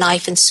fork,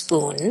 knife, and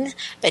spoon,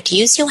 but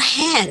use your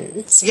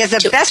hands. Yeah,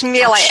 the best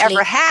meal I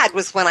ever had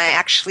was when I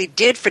actually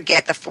did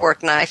forget the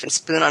fork, knife, and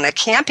spoon on a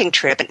camping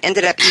trip and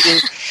ended up eating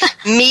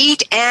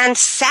meat and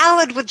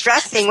salad with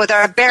dressing with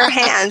our bare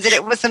hands. And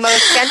it was the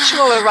most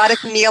sensual,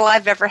 erotic meal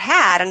I've ever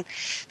had. And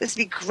this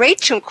would be great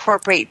to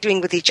incorporate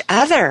doing with each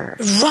other.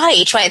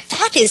 Right.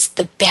 That is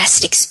the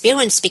best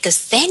experience,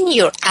 because then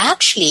you're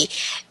actually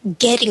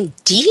getting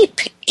deep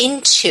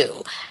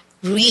into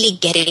really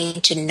getting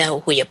to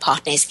know who your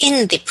partner is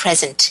in the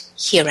present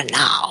here and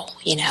now.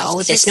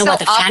 There's no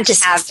other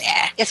fantasies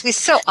there. Yes, we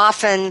so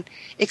often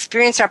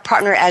experience our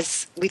partner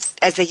as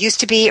they used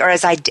to be, or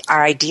as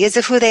our ideas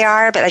of who they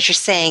are. But as you're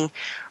saying,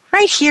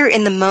 right here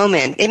in the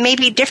moment, it may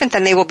be different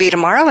than they will be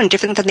tomorrow and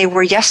different than they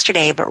were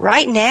yesterday. But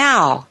right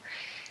now,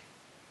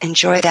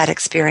 enjoy that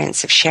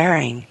experience of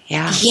sharing.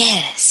 Yeah.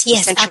 Yes,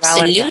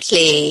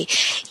 absolutely.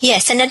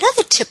 Yes, and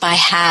another tip I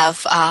have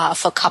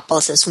for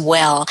couples as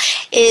well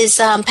is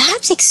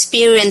perhaps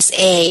experience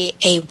a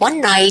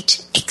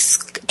one-night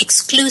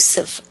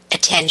exclusive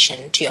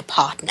attention to your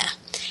partner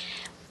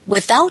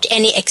without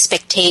any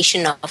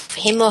expectation of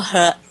him or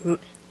her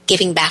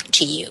giving back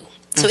to you.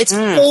 So it's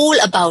all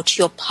about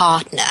your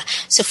partner.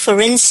 So for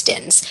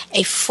instance,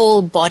 a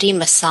full body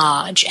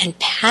massage and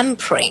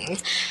pampering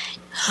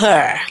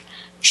her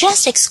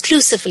just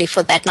exclusively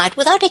for that night,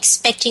 without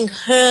expecting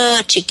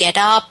her to get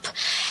up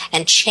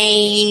and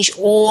change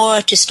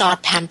or to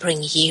start pampering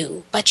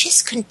you. But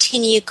just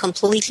continue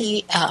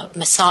completely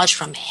massage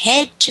from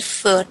head to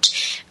foot,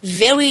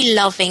 very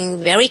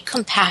loving, very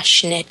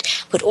compassionate,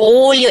 put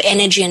all your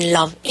energy and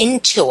love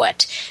into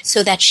it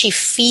so that she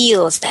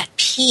feels that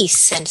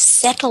peace and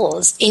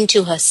settles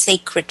into her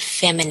sacred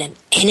feminine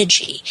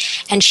energy.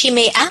 And she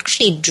may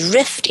actually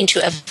drift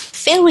into a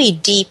very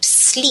deep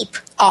sleep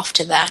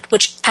after that,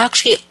 which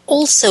actually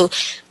also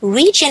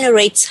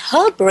regenerates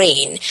her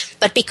brain.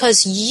 But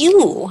because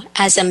you,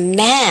 as a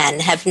man,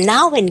 have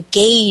now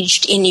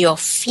engaged in your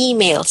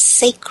female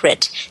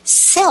sacred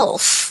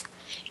self,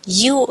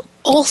 you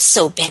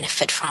also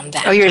benefit from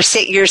that. Oh, you're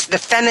the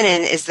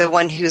feminine is the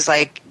one who's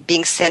like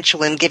being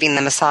sensual and giving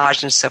the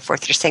massage and so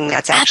forth. You're saying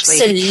that's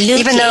actually, absolutely,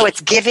 even though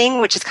it's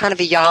giving, which is kind of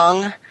a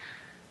yang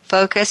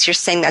focus, you're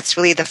saying that's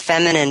really the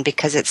feminine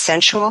because it's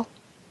sensual?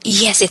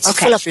 Yes, it's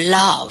full of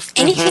love.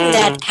 Anything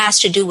that has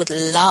to do with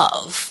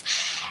love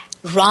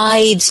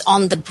rides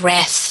on the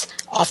breath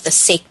of the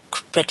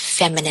sacred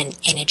feminine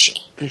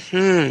energy.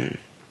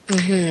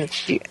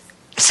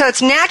 So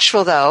it's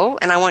natural, though,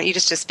 and I want you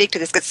just to speak to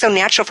this, it's so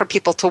natural for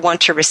people to want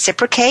to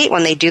reciprocate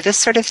when they do this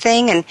sort of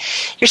thing. And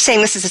you're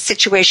saying this is a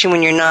situation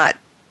when you're not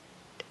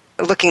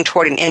looking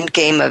toward an end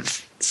game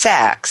of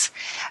sex,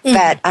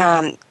 but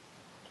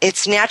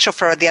it's natural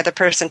for the other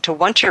person to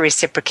want to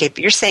reciprocate,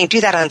 but you're saying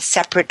do that on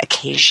separate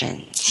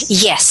occasions.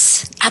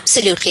 Yes,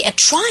 absolutely.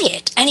 Try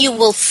it, and you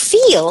will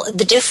feel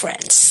the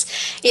difference.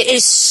 It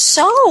is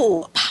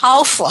so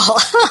powerful.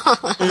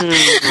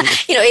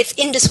 It's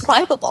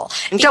indescribable.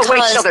 And don't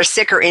wait till they're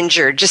sick or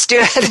injured. Just do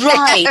it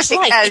because you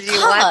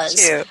want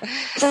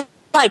to.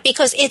 Right,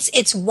 because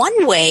it's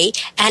one way,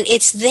 and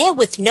it's there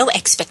with no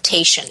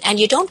expectation, and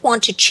you don't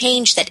want to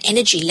change that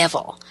energy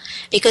level,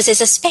 because there's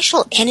a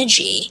special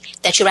energy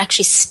that you're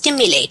actually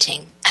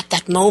stimulating at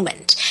that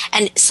moment.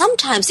 And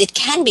sometimes it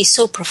can be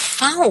so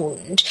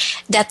profound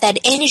that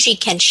energy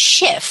can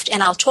shift,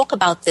 and I'll talk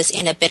about this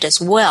in a bit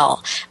as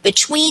well,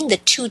 between the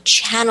two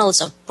channels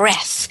of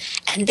breath,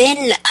 and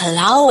then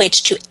allow it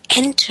to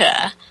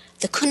enter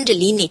the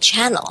Kundalini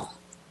channel.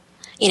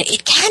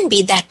 It can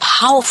be that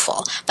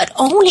powerful, but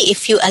only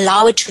if you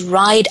allow it to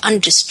ride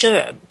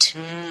undisturbed,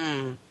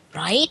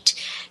 right?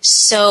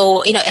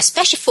 So,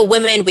 especially for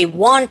women, we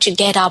want to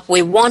get up,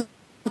 we want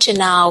to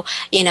now,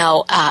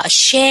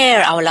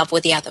 share our love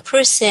with the other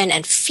person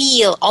and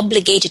feel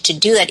obligated to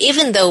do that,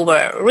 even though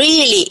we're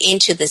really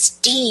into this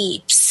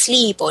deep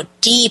sleep or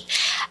deep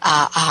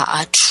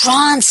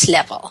trance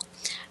level.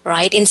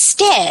 Right?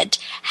 Instead,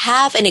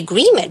 have an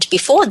agreement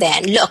before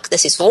then. Look,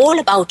 this is all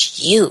about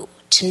you.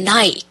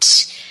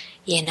 Tonight,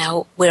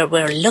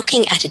 we're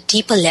looking at a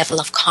deeper level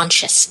of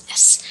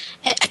consciousness.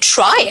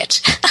 Try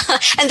it.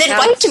 And then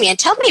write to me and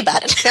tell me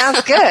about it.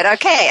 Sounds good.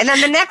 Okay. And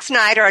then the next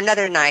night or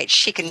another night,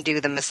 she can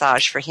do the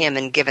massage for him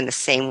and give in the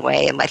same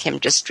way and let him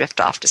just drift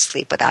off to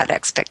sleep without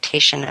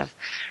expectation of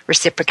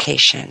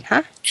reciprocation.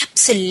 Huh?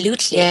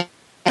 Absolutely. Yeah.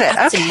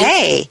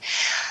 Okay.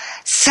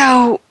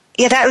 So,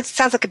 yeah, that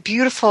sounds like a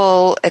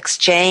beautiful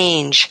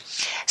exchange.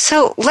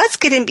 So let's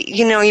get in,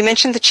 you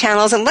mentioned the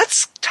channels, and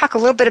let's talk a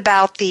little bit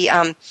about the,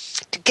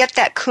 to get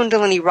that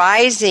Kundalini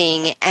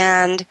rising,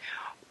 and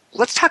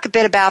let's talk a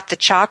bit about the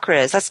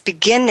chakras. Let's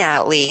begin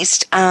now, at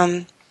least.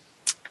 Does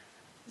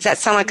that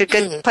sound like a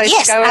good place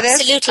to go with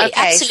this? Yes, absolutely.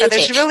 Okay, so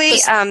there's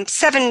really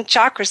 7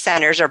 chakra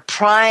centers, or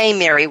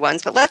primary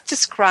ones, but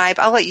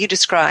I'll let you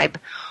describe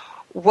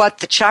what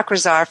the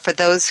chakras are for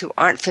those who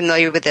aren't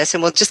familiar with this,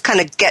 and we'll just kind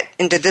of get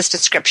into this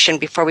description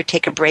before we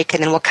take a break,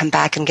 and then we'll come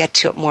back and get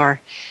to it more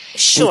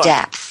in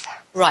depth.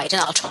 Right,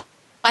 and I'll talk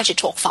I should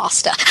talk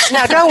faster.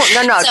 No,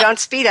 don't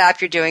speed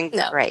up. You're doing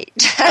great.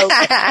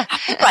 Okay.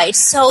 Right.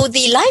 So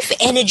the life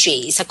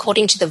energies,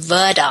 according to the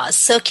Vedas,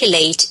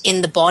 circulate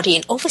in the body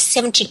in over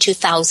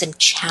 72,000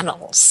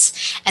 channels.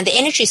 And the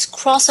energies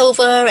cross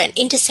over and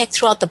intersect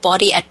throughout the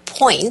body at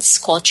points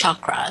called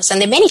chakras. And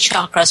there are many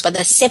chakras, but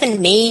there are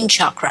 7 main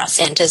chakra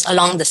centers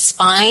along the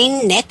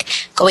spine, neck,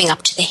 going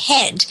up to the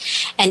head.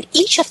 And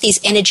each of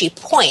these energy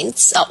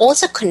points are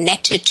also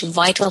connected to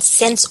vital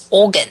sense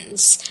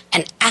organs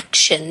and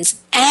actions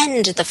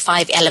and the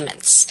 5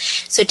 elements.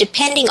 So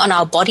depending on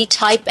our body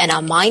type and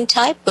our mind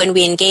type, when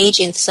we engage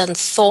in certain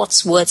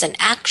thoughts, words, and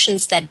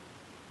actions that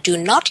do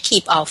not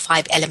keep our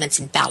 5 elements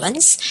in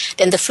balance,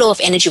 then the flow of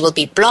energy will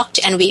be blocked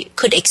and we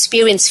could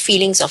experience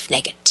feelings of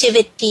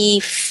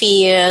negativity,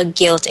 fear,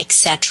 guilt,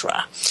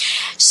 etc.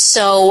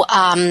 So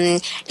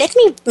let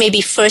me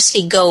maybe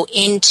firstly go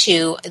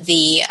into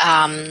the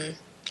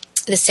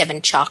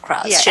 7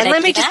 chakras. Yeah, and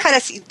let me just kind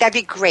of, that'd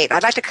be great.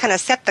 I'd like to kind of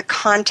set the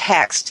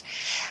context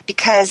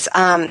because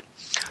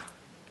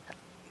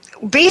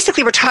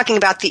basically we're talking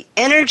about the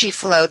energy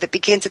flow that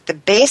begins at the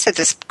base of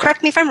this,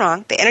 correct me if I'm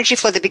wrong, the energy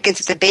flow that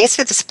begins at the base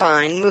of the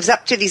spine, moves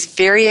up to these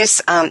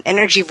various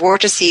energy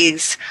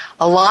vortices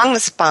along the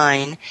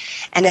spine,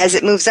 and as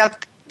it moves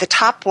up, the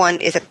top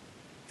one is at the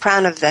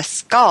crown of the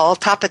skull,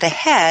 top of the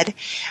head,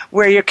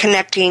 where you're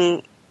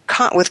connecting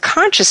with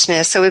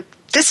consciousness. So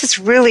this is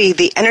really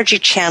the energy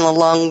channel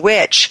along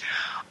which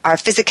our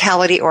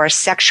physicality or our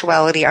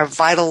sexuality, our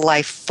vital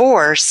life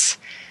force,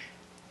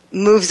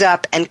 moves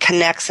up and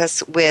connects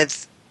us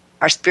with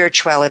our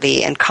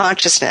spirituality and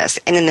consciousness.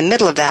 And in the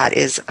middle of that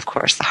is, of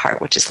course, the heart,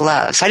 which is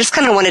love. So I just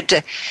kind of wanted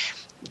to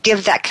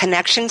give that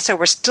connection. So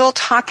we're still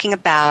talking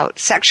about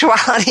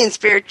sexuality and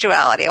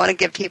spirituality. I want to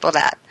give people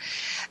that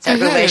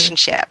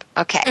relationship.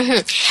 Okay.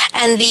 Mm-hmm.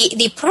 And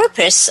the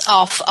purpose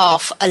of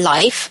a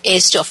life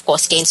is to, of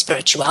course, gain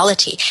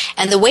spirituality.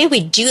 And the way we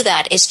do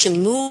that is to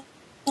move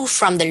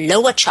from the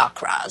lower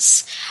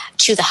chakras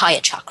to the higher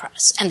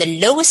chakras. And the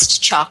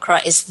lowest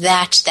chakra is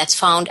that's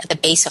found at the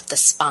base of the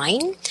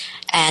spine.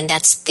 And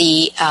that's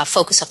the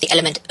focus of the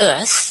element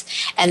earth.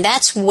 And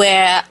that's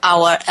where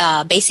our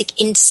basic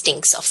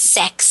instincts of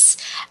sex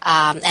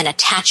and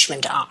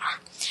attachment are.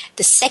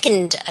 The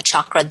second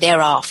chakra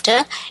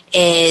thereafter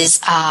is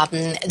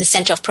the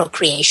center of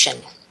procreation.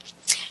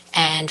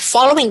 And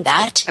following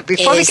that,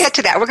 before we get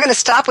to that, we're going to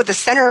stop with the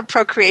center of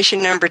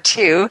procreation number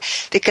 2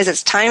 because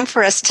it's time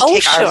for us to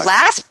take our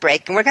last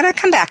break, and we're going to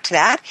come back to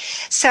that.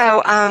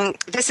 So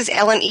this is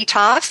Ellen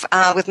Etoff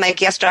with my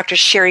guest, Dr.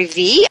 Sheri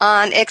Vie,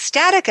 on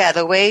Ecstatica,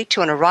 the way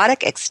to an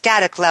erotic,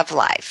 ecstatic love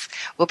life.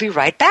 We'll be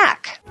right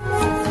back.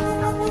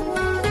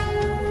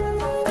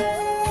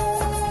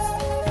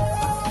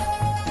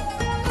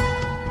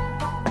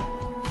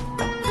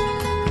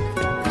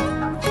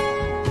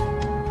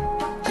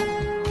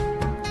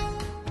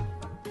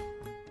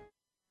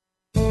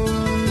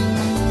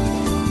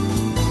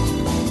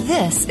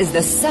 This is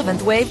the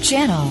Seventh Wave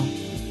Channel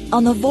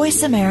on the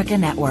Voice America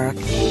Network.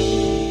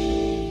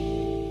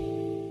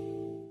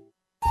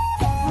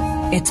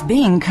 It's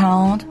being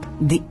called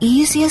the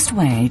easiest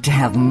way to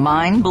have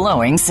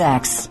mind-blowing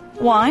sex.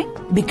 Why?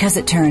 Because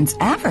it turns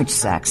average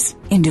sex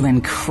into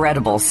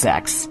incredible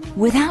sex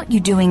without you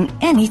doing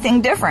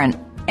anything different.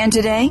 And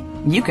today,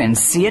 you can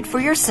see it for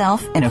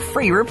yourself in a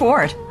free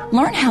report.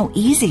 Learn how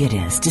easy it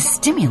is to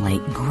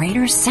stimulate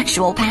greater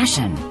sexual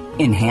passion,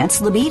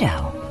 enhance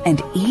libido,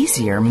 and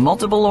easier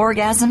multiple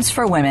orgasms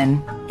for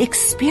women.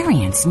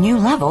 Experience new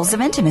levels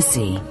of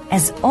intimacy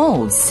as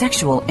old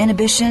sexual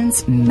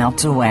inhibitions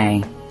melt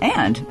away.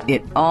 And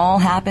it all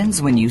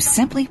happens when you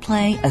simply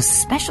play a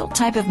special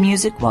type of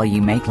music while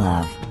you make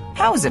love.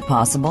 How is it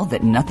possible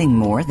that nothing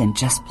more than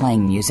just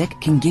playing music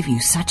can give you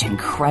such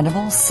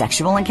incredible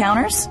sexual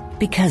encounters?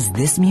 Because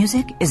this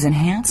music is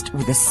enhanced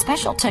with a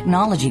special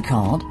technology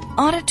called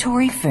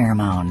auditory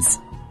pheromones.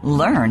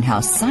 Learn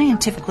how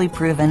scientifically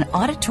proven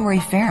auditory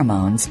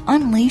pheromones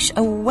unleash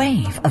a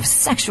wave of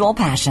sexual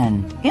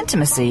passion,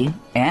 intimacy,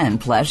 and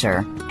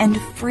pleasure, and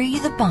free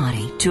the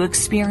body to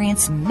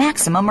experience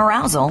maximum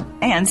arousal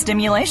and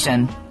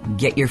stimulation.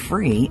 Get your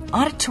free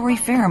auditory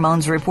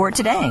pheromones report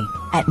today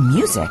at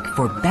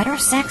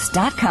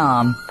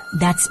musicforbettersex.com.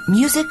 That's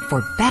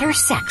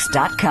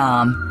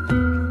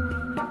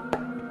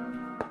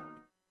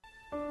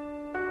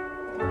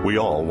musicforbettersex.com. We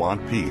all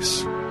want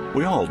peace.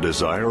 We all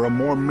desire a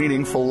more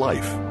meaningful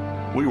life.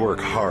 We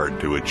work hard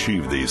to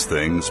achieve these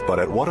things, but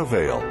at what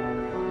avail?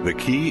 The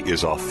key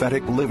is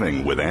authentic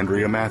living with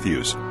Andrea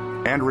Matthews.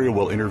 Andrea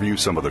will interview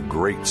some of the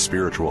great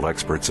spiritual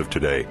experts of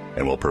today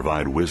and will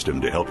provide wisdom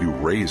to help you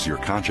raise your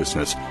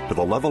consciousness to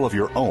the level of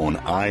your own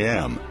I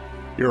am.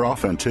 Your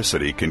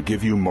authenticity can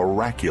give you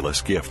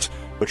miraculous gifts,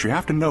 but you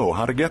have to know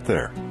how to get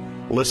there.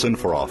 Listen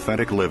for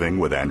Authentic Living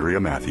with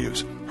Andrea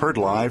Matthews. Heard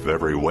live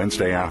every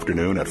Wednesday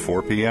afternoon at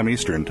 4 p.m.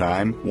 Eastern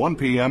Time, 1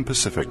 p.m.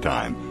 Pacific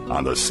Time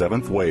on the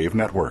Seventh Wave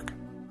Network.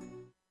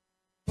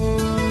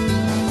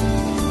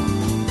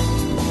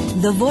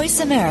 The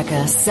Voice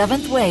America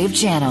Seventh Wave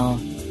Channel.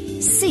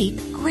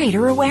 Seek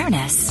greater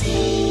awareness.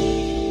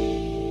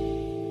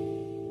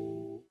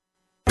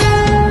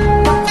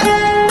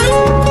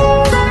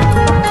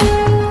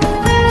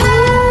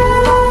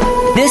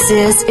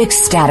 This is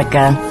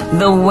Ecstatica,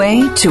 the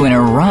way to an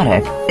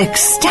erotic,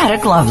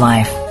 ecstatic love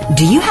life.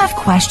 Do you have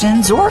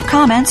questions or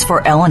comments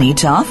for Ellen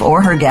Etoff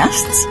or her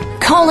guests?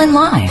 Call in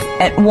live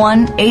at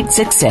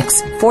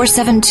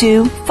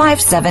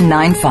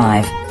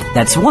 1-866-472-5795.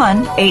 That's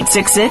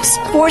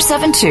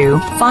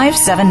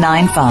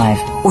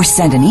 1-866-472-5795. Or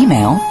send an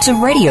email to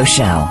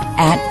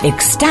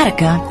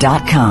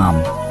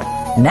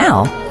radioshow@ecstatica.com.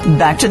 Now,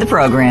 back to the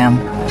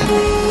program.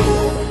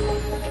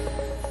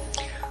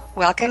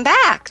 Welcome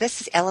back.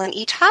 This is Ellen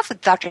Etoff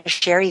with Dr.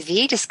 Sheri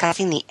Vie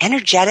discussing the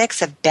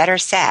energetics of better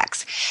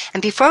sex.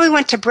 And before we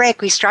went to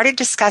break, we started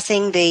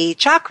discussing the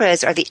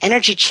chakras, or the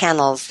energy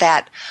channels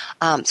that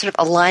sort of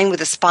align with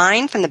the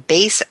spine, from the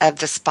base of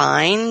the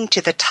spine to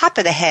the top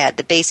of the head,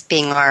 the base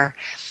being our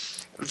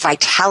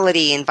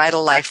vitality and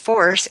vital life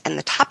force, and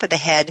the top of the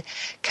head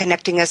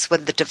connecting us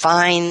with the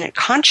divine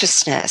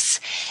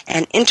consciousness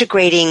and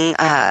integrating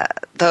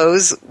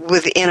those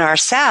within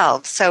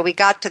ourselves. So we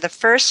got to the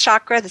first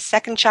chakra, the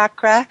second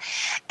chakra,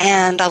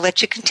 and I'll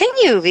let you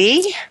continue,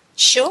 V.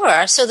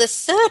 Sure. So the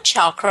third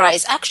chakra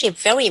is actually a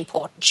very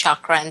important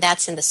chakra, and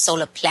that's in the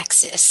solar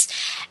plexus.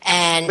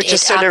 And which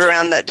is sort of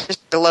around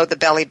just below the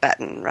belly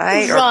button,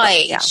 right?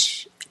 Right. Yeah.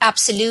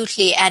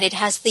 Absolutely, and it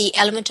has the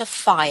element of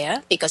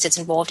fire because it's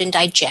involved in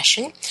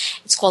digestion.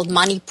 It's called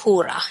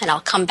Manipura, and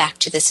I'll come back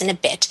to this in a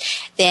bit.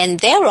 Then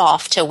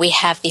thereafter, we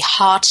have the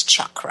heart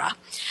chakra,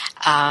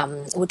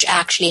 which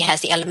actually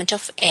has the element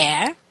of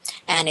air,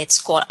 and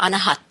it's called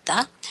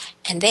Anahata.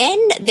 And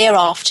then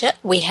thereafter,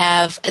 we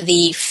have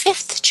the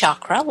fifth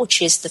chakra, which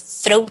is the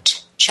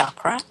throat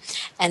chakra,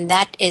 and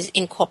that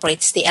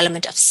incorporates the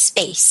element of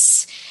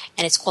space,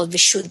 and it's called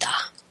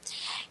Vishuddha.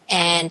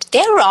 And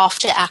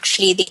thereafter,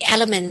 actually, the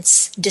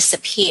elements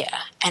disappear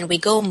and we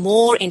go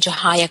more into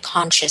higher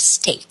conscious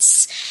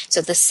states.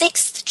 So the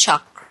sixth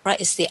chakra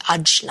is the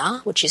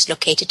Ajna, which is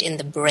located in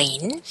the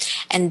brain.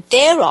 And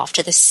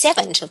thereafter, the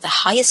seventh, of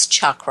the highest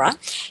chakra,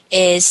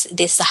 is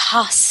the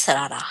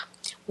Sahasrara,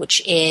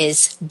 which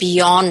is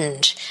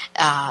beyond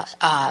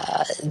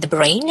the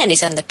brain and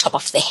is on the top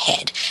of the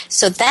head.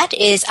 So that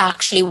is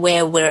actually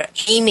where we're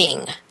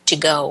aiming to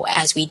go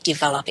as we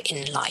develop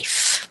in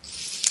life.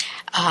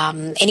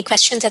 Any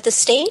questions at this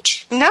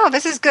stage? No,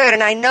 this is good.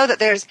 And I know that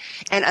there's,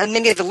 and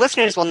many of the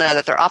listeners will know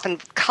that there are often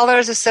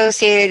colors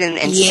associated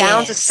and Yes.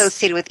 sounds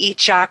associated with each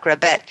chakra.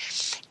 But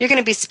you're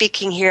going to be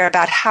speaking here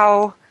about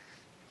how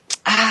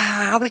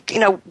we,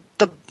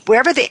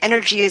 wherever the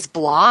energy is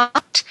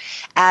blocked,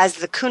 as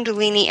the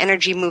Kundalini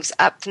energy moves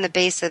up from the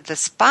base of the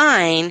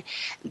spine,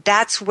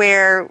 that's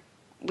where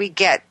we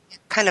get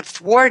kind of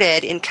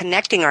thwarted in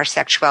connecting our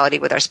sexuality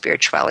with our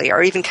spirituality,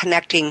 or even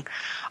connecting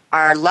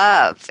our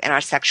love and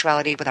our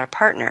sexuality with our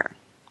partner.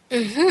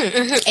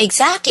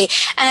 Exactly.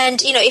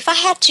 And, if I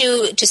had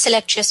to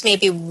select just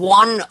maybe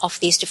one of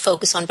these to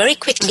focus on very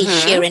quickly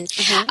here, and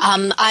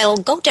I'll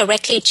go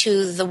directly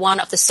to the one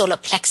of the solar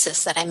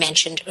plexus that I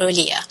mentioned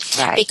earlier.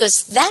 Right.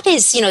 Because that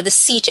is, the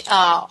seat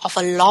of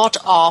a lot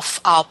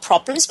of our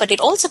problems, but it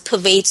also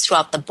pervades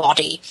throughout the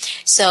body.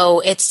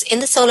 So it's in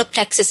the solar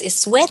plexus,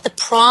 it's where the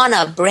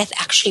prana, breath,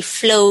 actually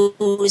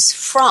flows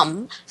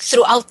from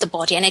throughout the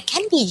body. And it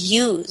can be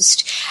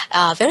used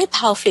very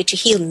powerfully to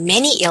heal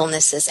many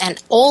illnesses,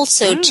 and also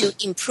to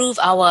improve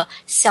our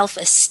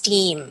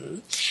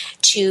self-esteem,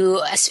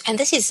 and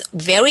this is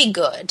very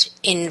good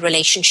in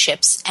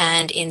relationships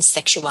and in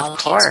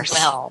sexuality as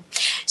well.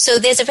 So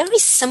there's a very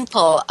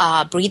simple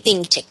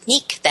breathing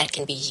technique that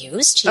can be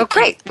used.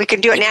 Great. We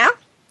can do it now?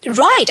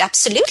 Right,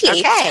 absolutely.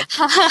 Okay.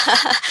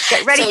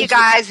 Get ready, you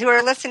guys who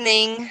are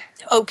listening.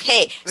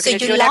 Okay. We're going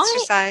to do an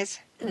exercise.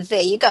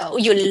 There you go.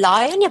 You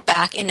lie on your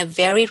back in a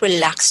very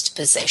relaxed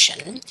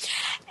position.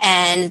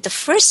 And the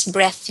first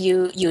breath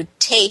you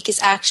take is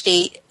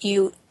actually,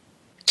 you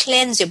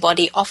cleanse your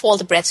body of all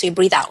the breath, so you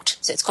breathe out.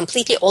 So it's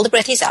completely, all the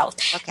breath is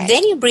out. Okay.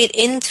 Then you breathe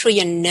in through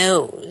your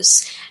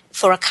nose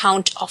for a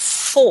count of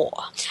 4.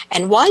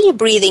 And while you're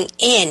breathing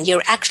in,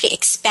 you're actually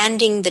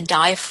expanding the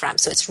diaphragm.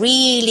 So it's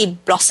really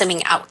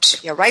blossoming out.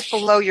 Yeah, right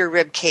below your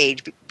rib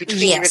cage,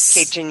 between your rib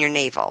cage and your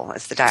navel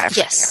is the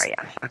diaphragm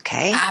area.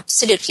 Okay.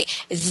 Absolutely.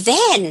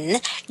 Then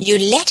you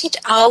let it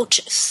out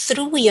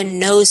through your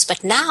nose,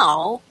 but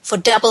now for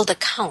double the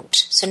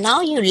count. So now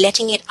you're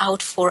letting it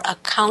out for a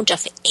count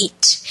of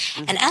 8.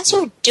 And as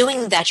you're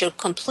doing that, you're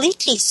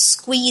completely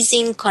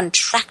squeezing,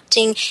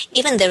 contracting,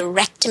 even the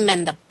rectum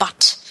and the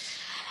butt.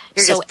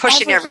 You're just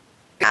pushing everything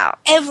out.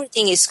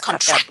 Everything is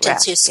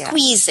contracted, so you're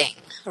squeezing,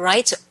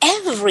 right? So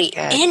every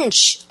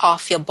inch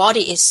of your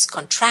body is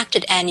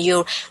contracted, and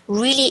you're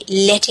really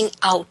letting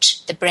out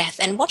the breath.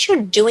 And what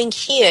you're doing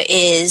here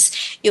is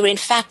you're in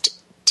fact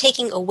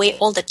taking away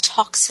all the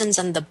toxins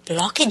and the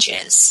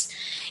blockages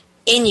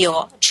in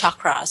your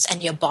chakras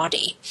and your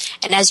body.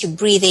 And as you're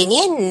breathing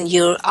in,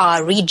 you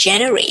are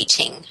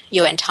regenerating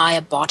your entire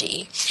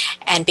body.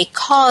 And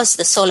because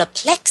the solar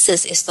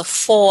plexus is the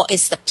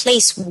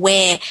place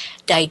where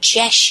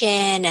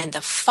digestion and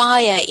the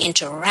fire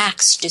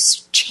interacts to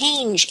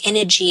change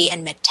energy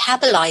and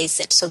metabolize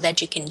it so that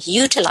you can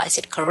utilize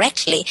it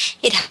correctly,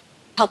 it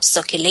helps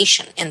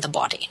circulation in the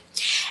body.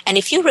 And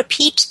if you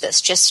repeat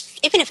this,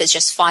 even if it's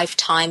just 5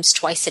 times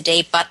twice a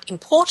day, but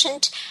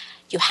important,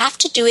 you have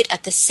to do it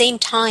at the same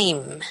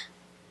time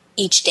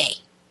each day.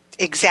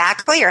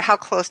 Exactly, or how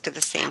close to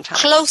the same time?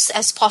 Close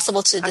as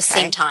possible to the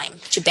same time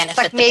to benefit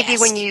like the maybe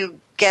best. When you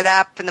get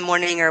up in the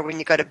morning or when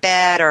you go to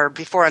bed or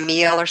before a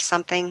meal or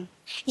something?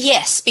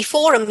 Yes,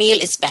 before a meal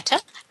is better.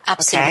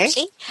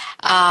 Absolutely.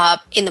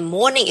 In the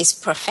morning is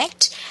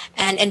perfect.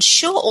 And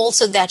ensure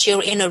also that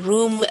you're in a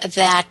room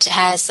that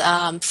has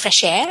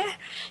fresh air.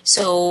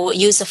 So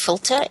use a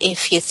filter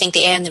if you think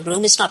the air in the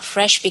room is not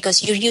fresh,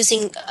 because you're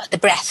using the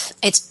breath.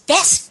 It's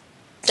best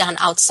done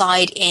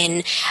outside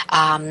in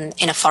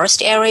a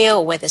forest area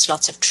or where there's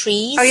lots of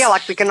trees. Oh, yeah,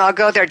 like we can all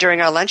go there during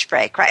our lunch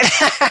break, right?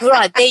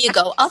 Right, there you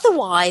go.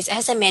 Otherwise,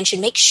 as I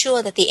mentioned, make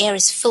sure that the air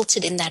is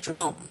filtered in that room.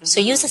 Mm-hmm. So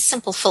use a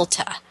simple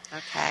filter.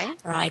 Okay.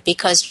 Right,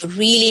 because you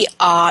really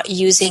are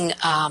using,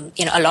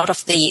 a lot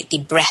of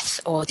the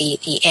breath or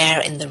the air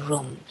in the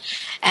room.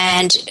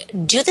 And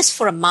do this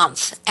for a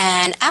month.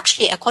 And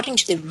actually, according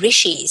to the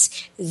rishis,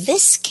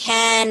 this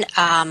can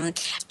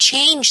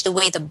change the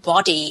way the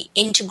body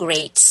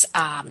integrates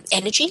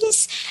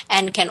energies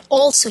and can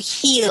also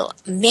heal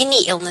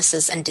many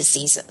illnesses and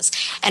diseases.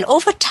 And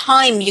over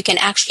time, you can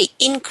actually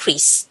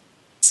increase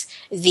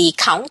the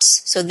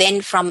counts. So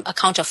then from a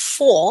count of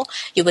 4,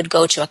 you would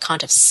go to a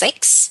count of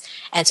 6.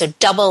 And so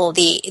double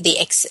the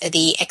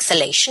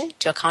exhalation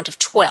to a count of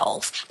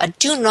 12. But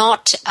do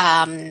not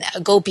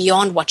go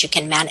beyond what you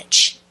can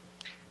manage.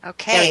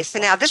 Okay, so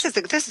now this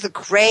is a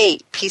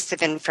great piece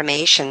of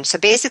information. So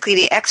basically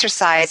the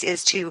exercise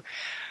is to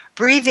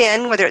breathe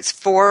in, whether it's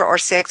 4 or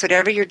 6,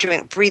 whatever you're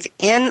doing, breathe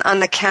in on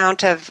the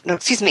count of, you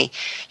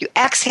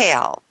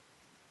exhale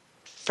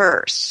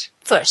first.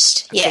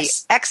 First, okay,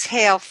 yes. You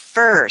exhale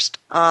first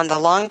on the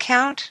long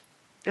count.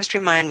 Just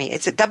remind me,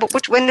 is it double?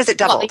 When is it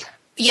doubled?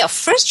 Well,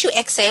 first you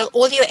exhale,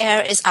 all your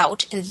air is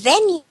out, and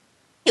then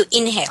you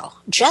inhale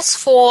just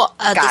for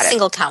the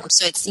single count.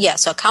 So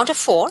so a count of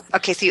 4.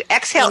 Okay, so you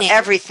exhale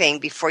everything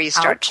before you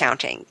start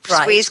counting.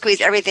 Right.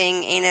 Squeeze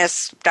everything,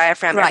 anus,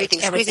 diaphragm,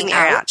 everything, squeezing the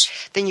air out.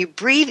 Then you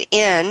breathe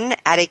in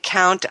at a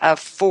count of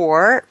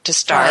 4 to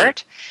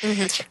start. Right.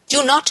 Mm-hmm.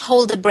 Do not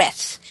hold the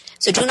breath.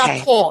 So do not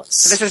pause.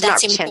 So this is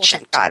not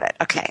retention. Got it.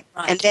 Okay.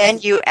 Right. And then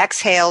you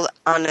exhale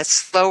on a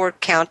slower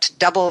count to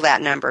double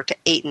that number to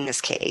 8 in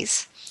this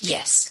case.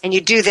 Yes. And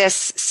you do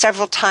this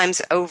several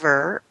times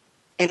over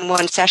in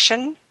one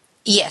session?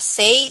 Yes.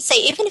 Say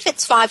even if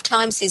it's 5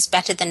 times is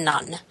better than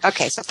none.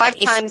 Okay, so 5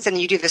 times,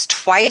 and you do this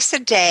twice a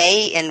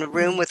day in a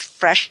room with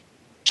fresh,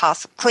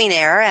 clean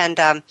air, and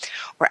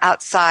or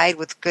outside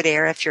with good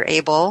air if you're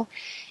able.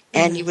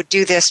 And you would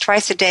do this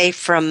twice a day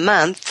for a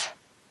month.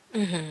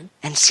 Mm-hmm.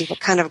 And see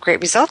what kind of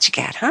great results you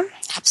get, huh?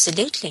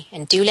 Absolutely,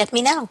 and do let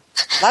me know.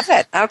 Love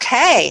it.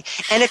 Okay,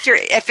 and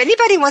if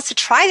anybody wants to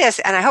try this,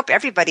 and I hope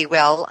everybody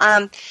will,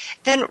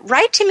 then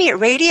write to me at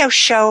radio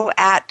show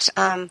at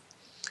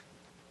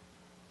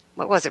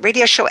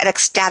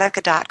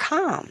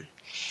ecstatica.com,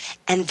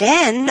 and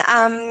then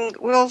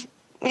we'll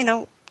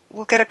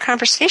get a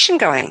conversation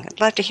going. I'd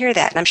love to hear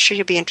that, and I'm sure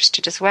you'll be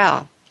interested as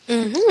well.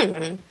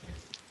 Mm-hmm.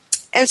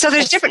 And so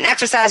there's different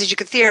exercises you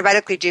could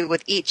theoretically do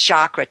with each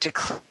chakra to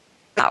clear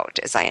out,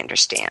 as I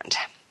understand.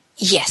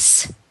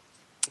 Yes.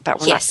 But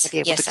we're not going to be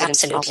able to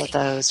get into all of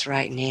those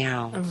right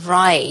now.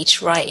 Right.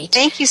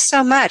 Thank you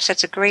so much.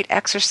 That's a great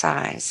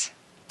exercise.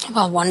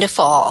 Well,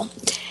 wonderful.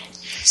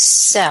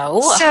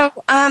 So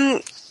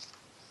I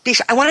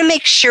want to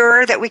make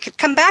sure that we could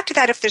come back to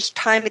that if there's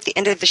time at the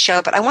end of the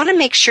show, but I want to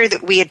make sure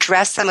that we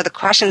address some of the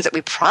questions that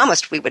we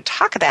promised we would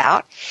talk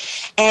about.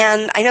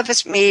 And I know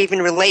this may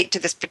even relate to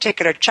this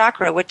particular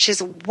chakra, which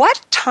is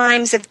what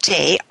times of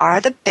day are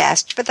the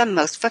best for the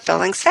most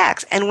fulfilling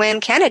sex? And when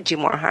can it do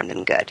more harm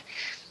than good?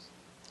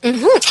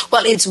 Mm-hmm.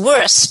 Well, it's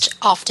worst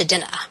after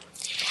dinner.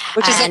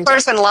 Which is, of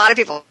course, when a lot of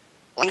people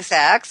having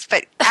sex,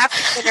 but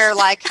after dinner,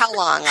 like how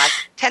long? Like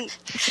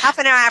half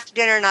an hour after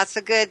dinner, not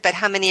so good, but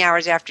how many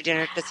hours after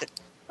dinner does it?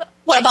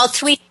 Well, about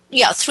 3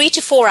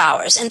 to 4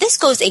 hours. And this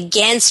goes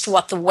against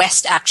what the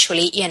West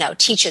actually,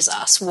 teaches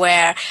us,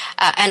 where,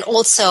 and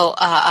also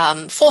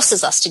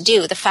forces us to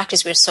do. The fact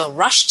is we're so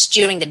rushed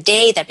during the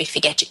day that we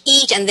forget to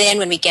eat. And then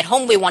when we get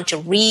home, we want to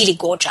really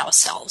gorge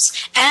ourselves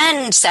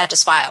and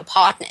satisfy our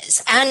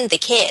partners and the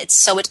kids.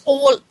 So it's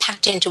all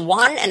packed into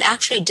one and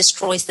actually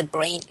destroys the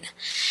brain.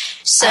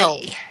 So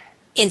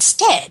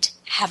instead,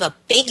 have a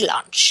big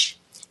lunch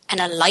and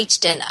a light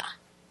dinner.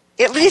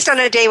 At least on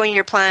a day when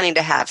you're planning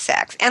to have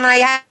sex. And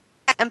I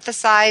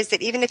emphasize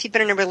that even if you've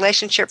been in a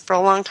relationship for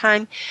a long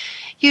time,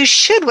 you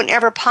should,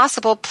 whenever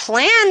possible,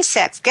 plan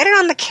sex. Get it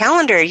on the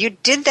calendar. You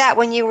did that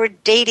when you were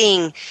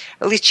dating.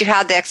 At least you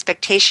had the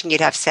expectation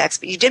you'd have sex,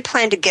 but you did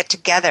plan to get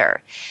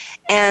together.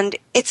 And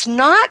it's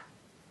not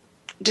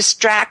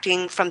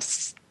distracting from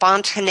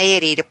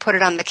spontaneity to put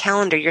it on the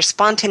calendar. Your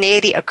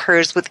spontaneity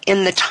occurs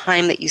within the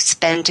time that you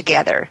spend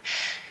together.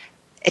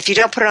 If you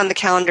don't put it on the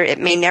calendar, it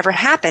may never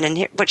happen.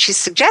 And what she's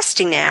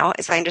suggesting now,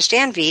 as I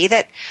understand, V,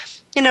 that,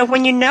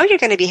 when you're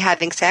going to be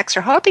having sex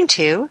or hoping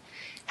to,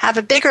 have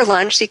a bigger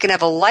lunch so you can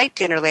have a light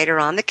dinner later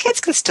on. The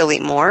kids can still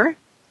eat more,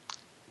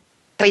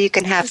 but you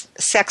can have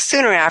sex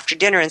sooner after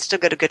dinner and still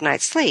get a good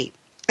night's sleep.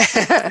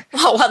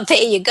 Well,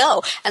 there you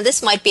go. And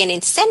this might be an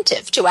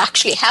incentive to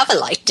actually have a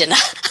light dinner.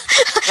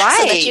 Right.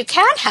 So that you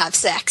can have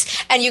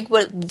sex. And you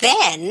will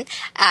then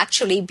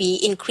actually be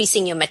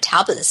increasing your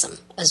metabolism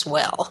as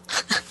well.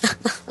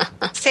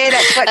 Say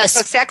that.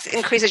 So sex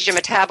increases your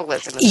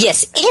metabolism.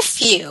 Yes.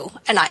 If you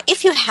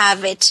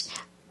have it,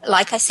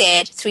 like I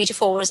said, 3 to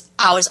 4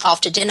 hours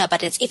after dinner,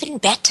 but it's even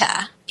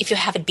better if you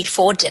have it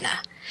before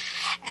dinner.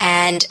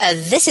 And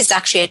this is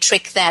actually a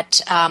trick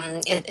that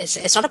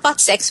it's not about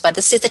sex, but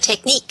this is the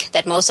technique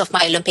that most of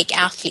my Olympic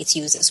athletes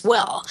use as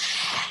well.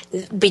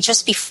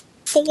 Just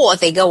before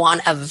they go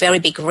on a very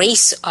big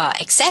race,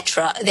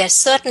 etc., there are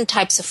certain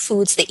types of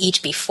foods they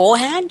eat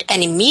beforehand,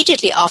 and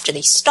immediately after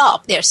they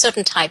stop, there are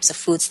certain types of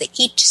foods they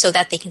eat so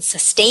that they can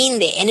sustain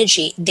their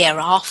energy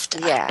thereafter.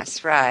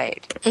 Yes,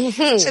 right.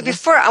 Mm-hmm. So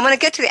I want to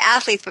get to the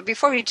athletes, but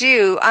before we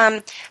do,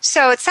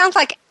 so it sounds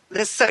like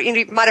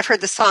you might have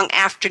heard the song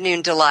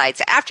Afternoon Delight.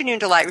 So Afternoon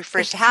Delight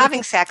refers to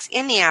having sex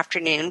in the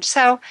afternoon.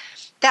 So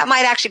that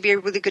might actually be a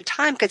really good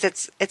time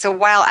because it's a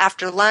while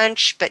after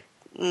lunch, but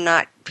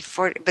not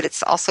before. But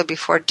it's also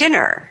before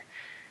dinner.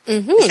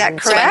 Mm-hmm. Is that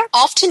correct? So an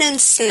afternoon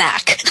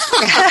snack.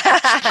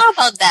 How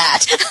about that?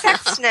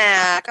 Sex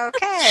snack.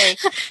 Okay.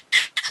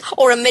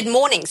 Or a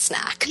mid-morning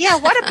snack. Yeah.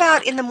 What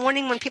about in the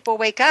morning when people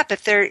wake up?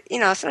 If they're,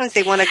 sometimes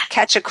they want to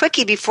catch a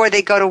quickie before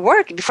they go to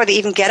work, before they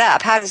even get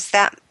up. How does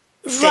that?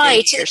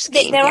 Right.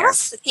 There are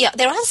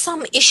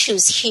some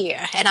issues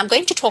here, and I'm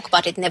going to talk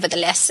about it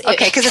nevertheless.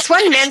 Okay, because it's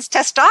when men's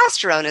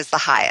testosterone is the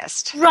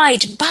highest.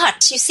 Right,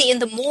 but you see, in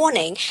the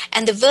morning,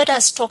 and the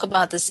Vedas talk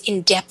about this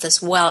in depth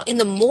as well, in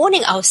the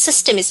morning our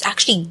system is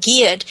actually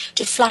geared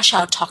to flush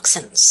out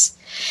toxins.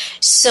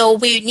 So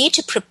we need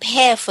to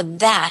prepare for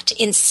that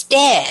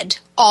instead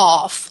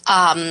of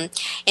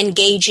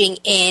engaging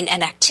in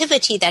an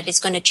activity that is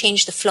going to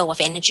change the flow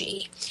of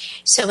energy.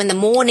 So in the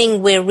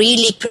morning, we're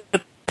really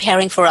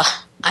preparing for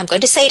I'm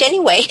going to say it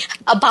anyway,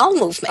 a bowel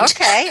movement.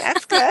 Okay,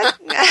 that's good.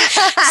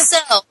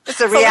 So it's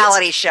a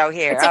reality show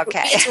here.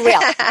 It's a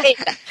reality.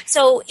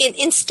 So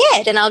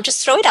instead, and I'll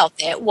just throw it out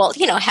there, well,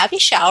 have your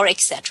shower,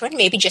 etc., and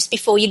maybe just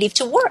before you leave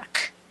to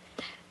work,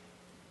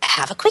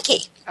 have a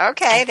quickie.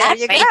 Okay, there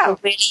you go.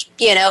 Really,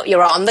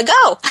 you're on the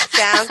go.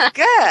 Sounds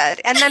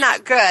good. And they're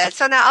not good.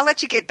 So now I'll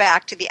let you get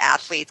back to the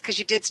athletes because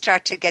you did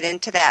start to get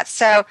into that.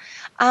 So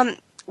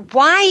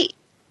why...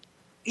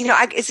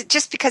 is it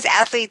just because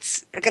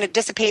athletes are going to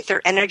dissipate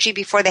their energy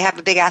before they have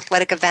a big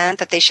athletic event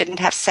that they shouldn't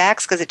have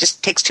sex because it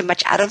just takes too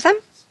much out of them?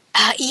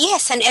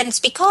 Yes, and it's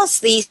because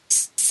the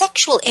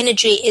sexual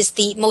energy is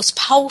the most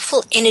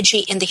powerful energy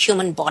in the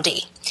human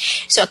body.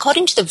 So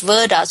according to the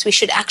Vedas, we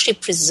should actually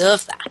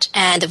preserve that.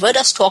 And the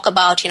Vedas talk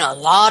about, a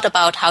lot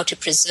about how to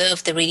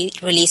preserve the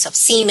release of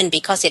semen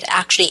because it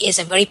actually is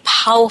a very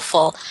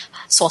powerful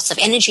source of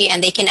energy,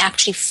 and they can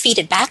actually feed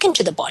it back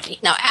into the body.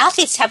 Now,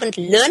 athletes haven't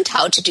learned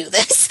how to do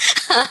this.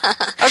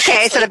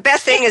 Okay, so the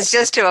best thing is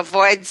just to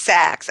avoid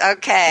sex.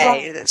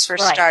 Okay, that's for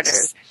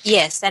starters.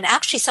 Yes, and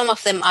actually some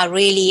of them are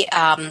really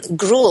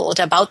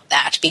grilled about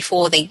that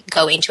before they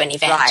go into an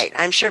event. Right.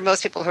 I'm sure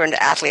most people who are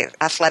into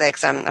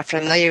athletics are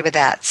familiar with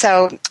that.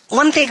 So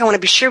one thing I want to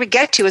be sure we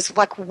get to is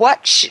what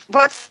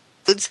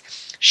foods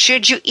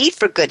should you eat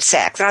for good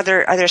sex? Are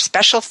there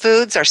special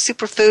foods or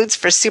superfoods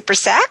for super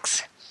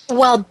sex?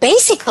 Well,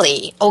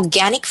 basically,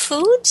 organic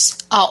foods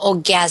are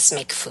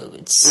orgasmic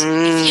foods.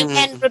 If you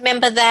can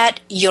remember that,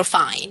 you're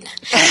fine.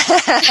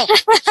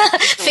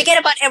 Forget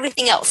about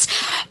everything else.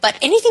 But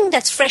anything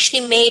that's freshly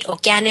made,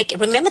 organic,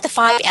 remember the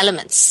 5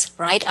 elements,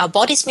 right? Our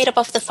body's made up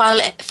of the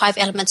 5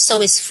 elements,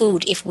 so is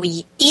food. If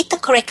we eat the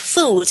correct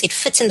foods, it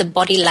fits in the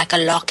body like a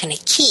lock and a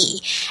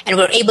key, and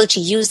we're able to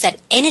use that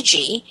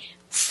energy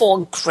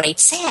for great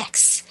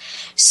sex.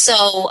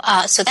 So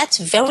that's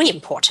very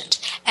important.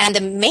 And the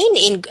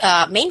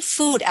main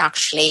food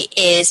actually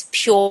is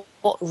pure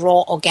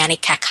raw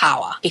organic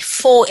cacao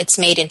before it's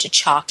made into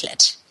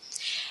chocolate.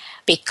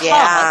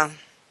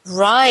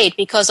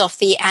 Because of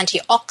the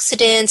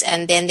antioxidants,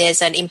 and then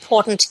there's an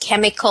important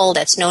chemical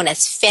that's known as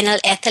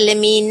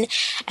phenylethylamine,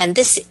 and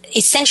this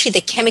essentially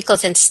the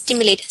chemicals then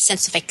stimulate a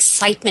sense of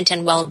excitement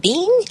and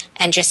well-being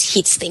and just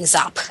heats things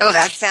up. Oh,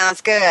 that sounds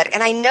good.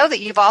 And I know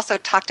that you've also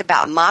talked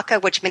about maca,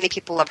 which many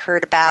people have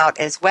heard about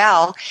as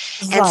well.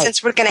 And right.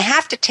 Since we're going to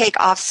have to take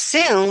off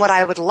soon, what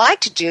I would like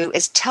to do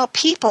is tell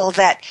people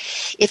that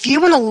if you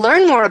want to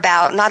learn more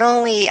about not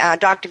only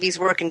Dr. V's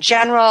work in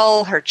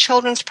general, her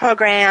children's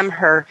program,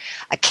 her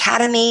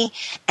academy,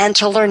 and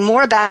to learn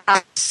more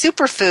about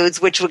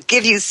superfoods, which will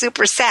give you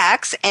super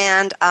sex,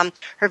 and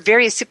her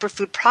various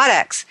superfood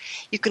products,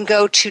 you can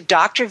go to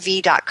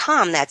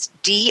drv.com. That's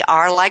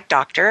DR like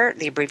doctor,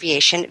 the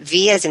abbreviation,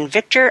 V as in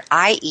Victor,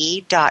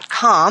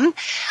 IE.com.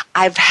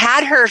 I've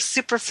had her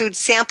superfood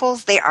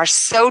samples. They are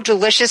so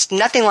delicious.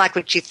 Nothing like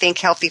what you think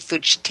healthy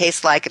food should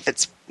taste like if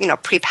it's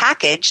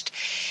prepackaged.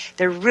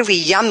 They're really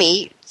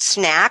yummy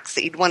snacks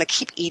that you'd want to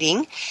keep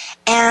eating.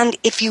 And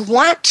if you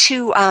want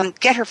to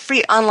get her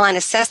free online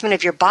assessment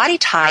of your body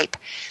type,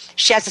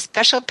 she has a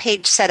special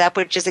page set up,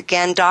 which is,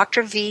 again,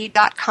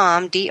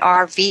 drvie.com,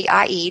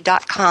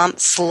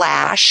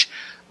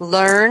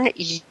 drvie.com/learn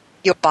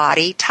your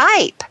body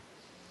type.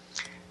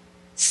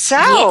 So,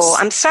 yes.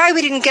 I'm sorry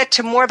we didn't get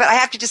to more, but I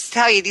have to just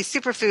tell you, these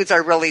superfoods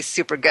are really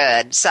super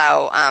good.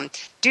 So,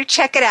 do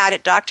check it out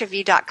at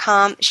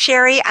drv.com.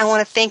 Sheri, I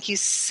want to thank you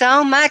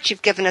so much.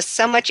 You've given us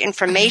so much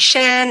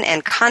information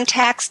and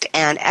context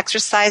and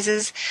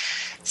exercises.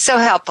 So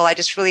helpful. I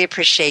just really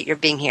appreciate your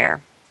being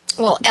here.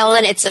 Well,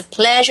 Ellen, it's a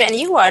pleasure, and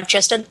you are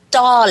just a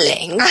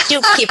darling.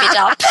 Do keep it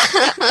up.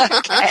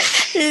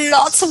 Okay.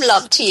 Lots of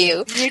love to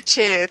you. You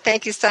too.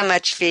 Thank you so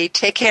much, Vie.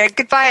 Take care.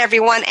 Goodbye,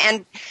 everyone.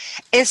 And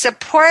in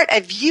support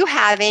of you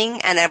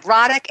having an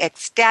erotic,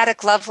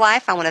 ecstatic love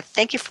life, I want to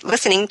thank you for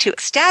listening to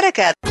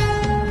Ecstatica.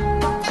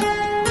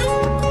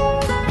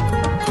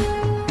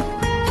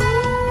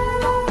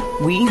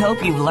 We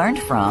hope you've learned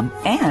from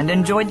and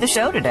enjoyed the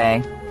show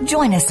today.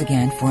 Join us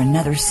again for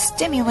another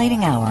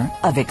stimulating hour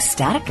of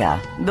Ecstatica,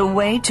 the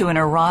way to an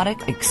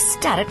erotic,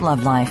 ecstatic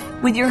love life,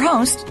 with your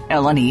host,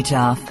 Ellen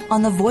Etoff,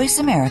 on the Voice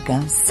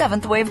America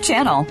 7th Wave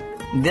channel.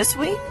 This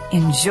week,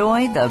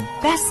 enjoy the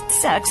best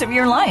sex of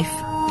your life.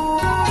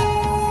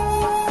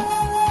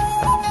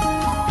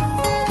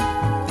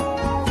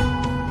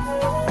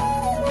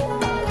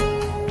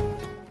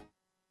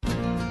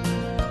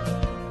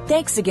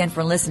 Thanks again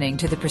for listening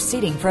to the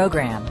preceding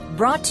program,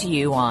 brought to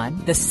you on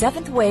the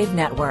 7th Wave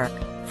Network.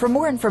 For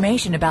more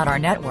information about our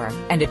network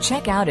and to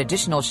check out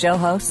additional show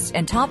hosts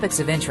and topics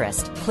of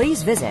interest,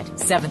 please visit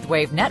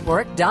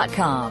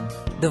 7thwavenetwork.com.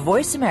 The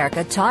Voice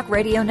America Talk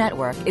Radio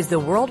Network is the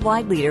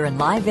worldwide leader in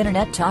live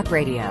Internet talk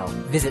radio.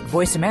 Visit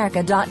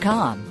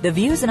voiceamerica.com. The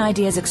views and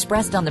ideas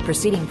expressed on the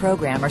preceding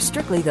program are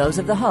strictly those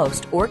of the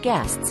host or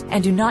guests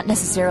and do not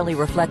necessarily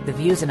reflect the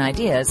views and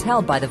ideas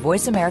held by the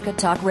Voice America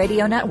Talk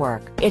Radio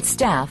Network, its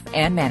staff,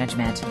 and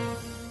management.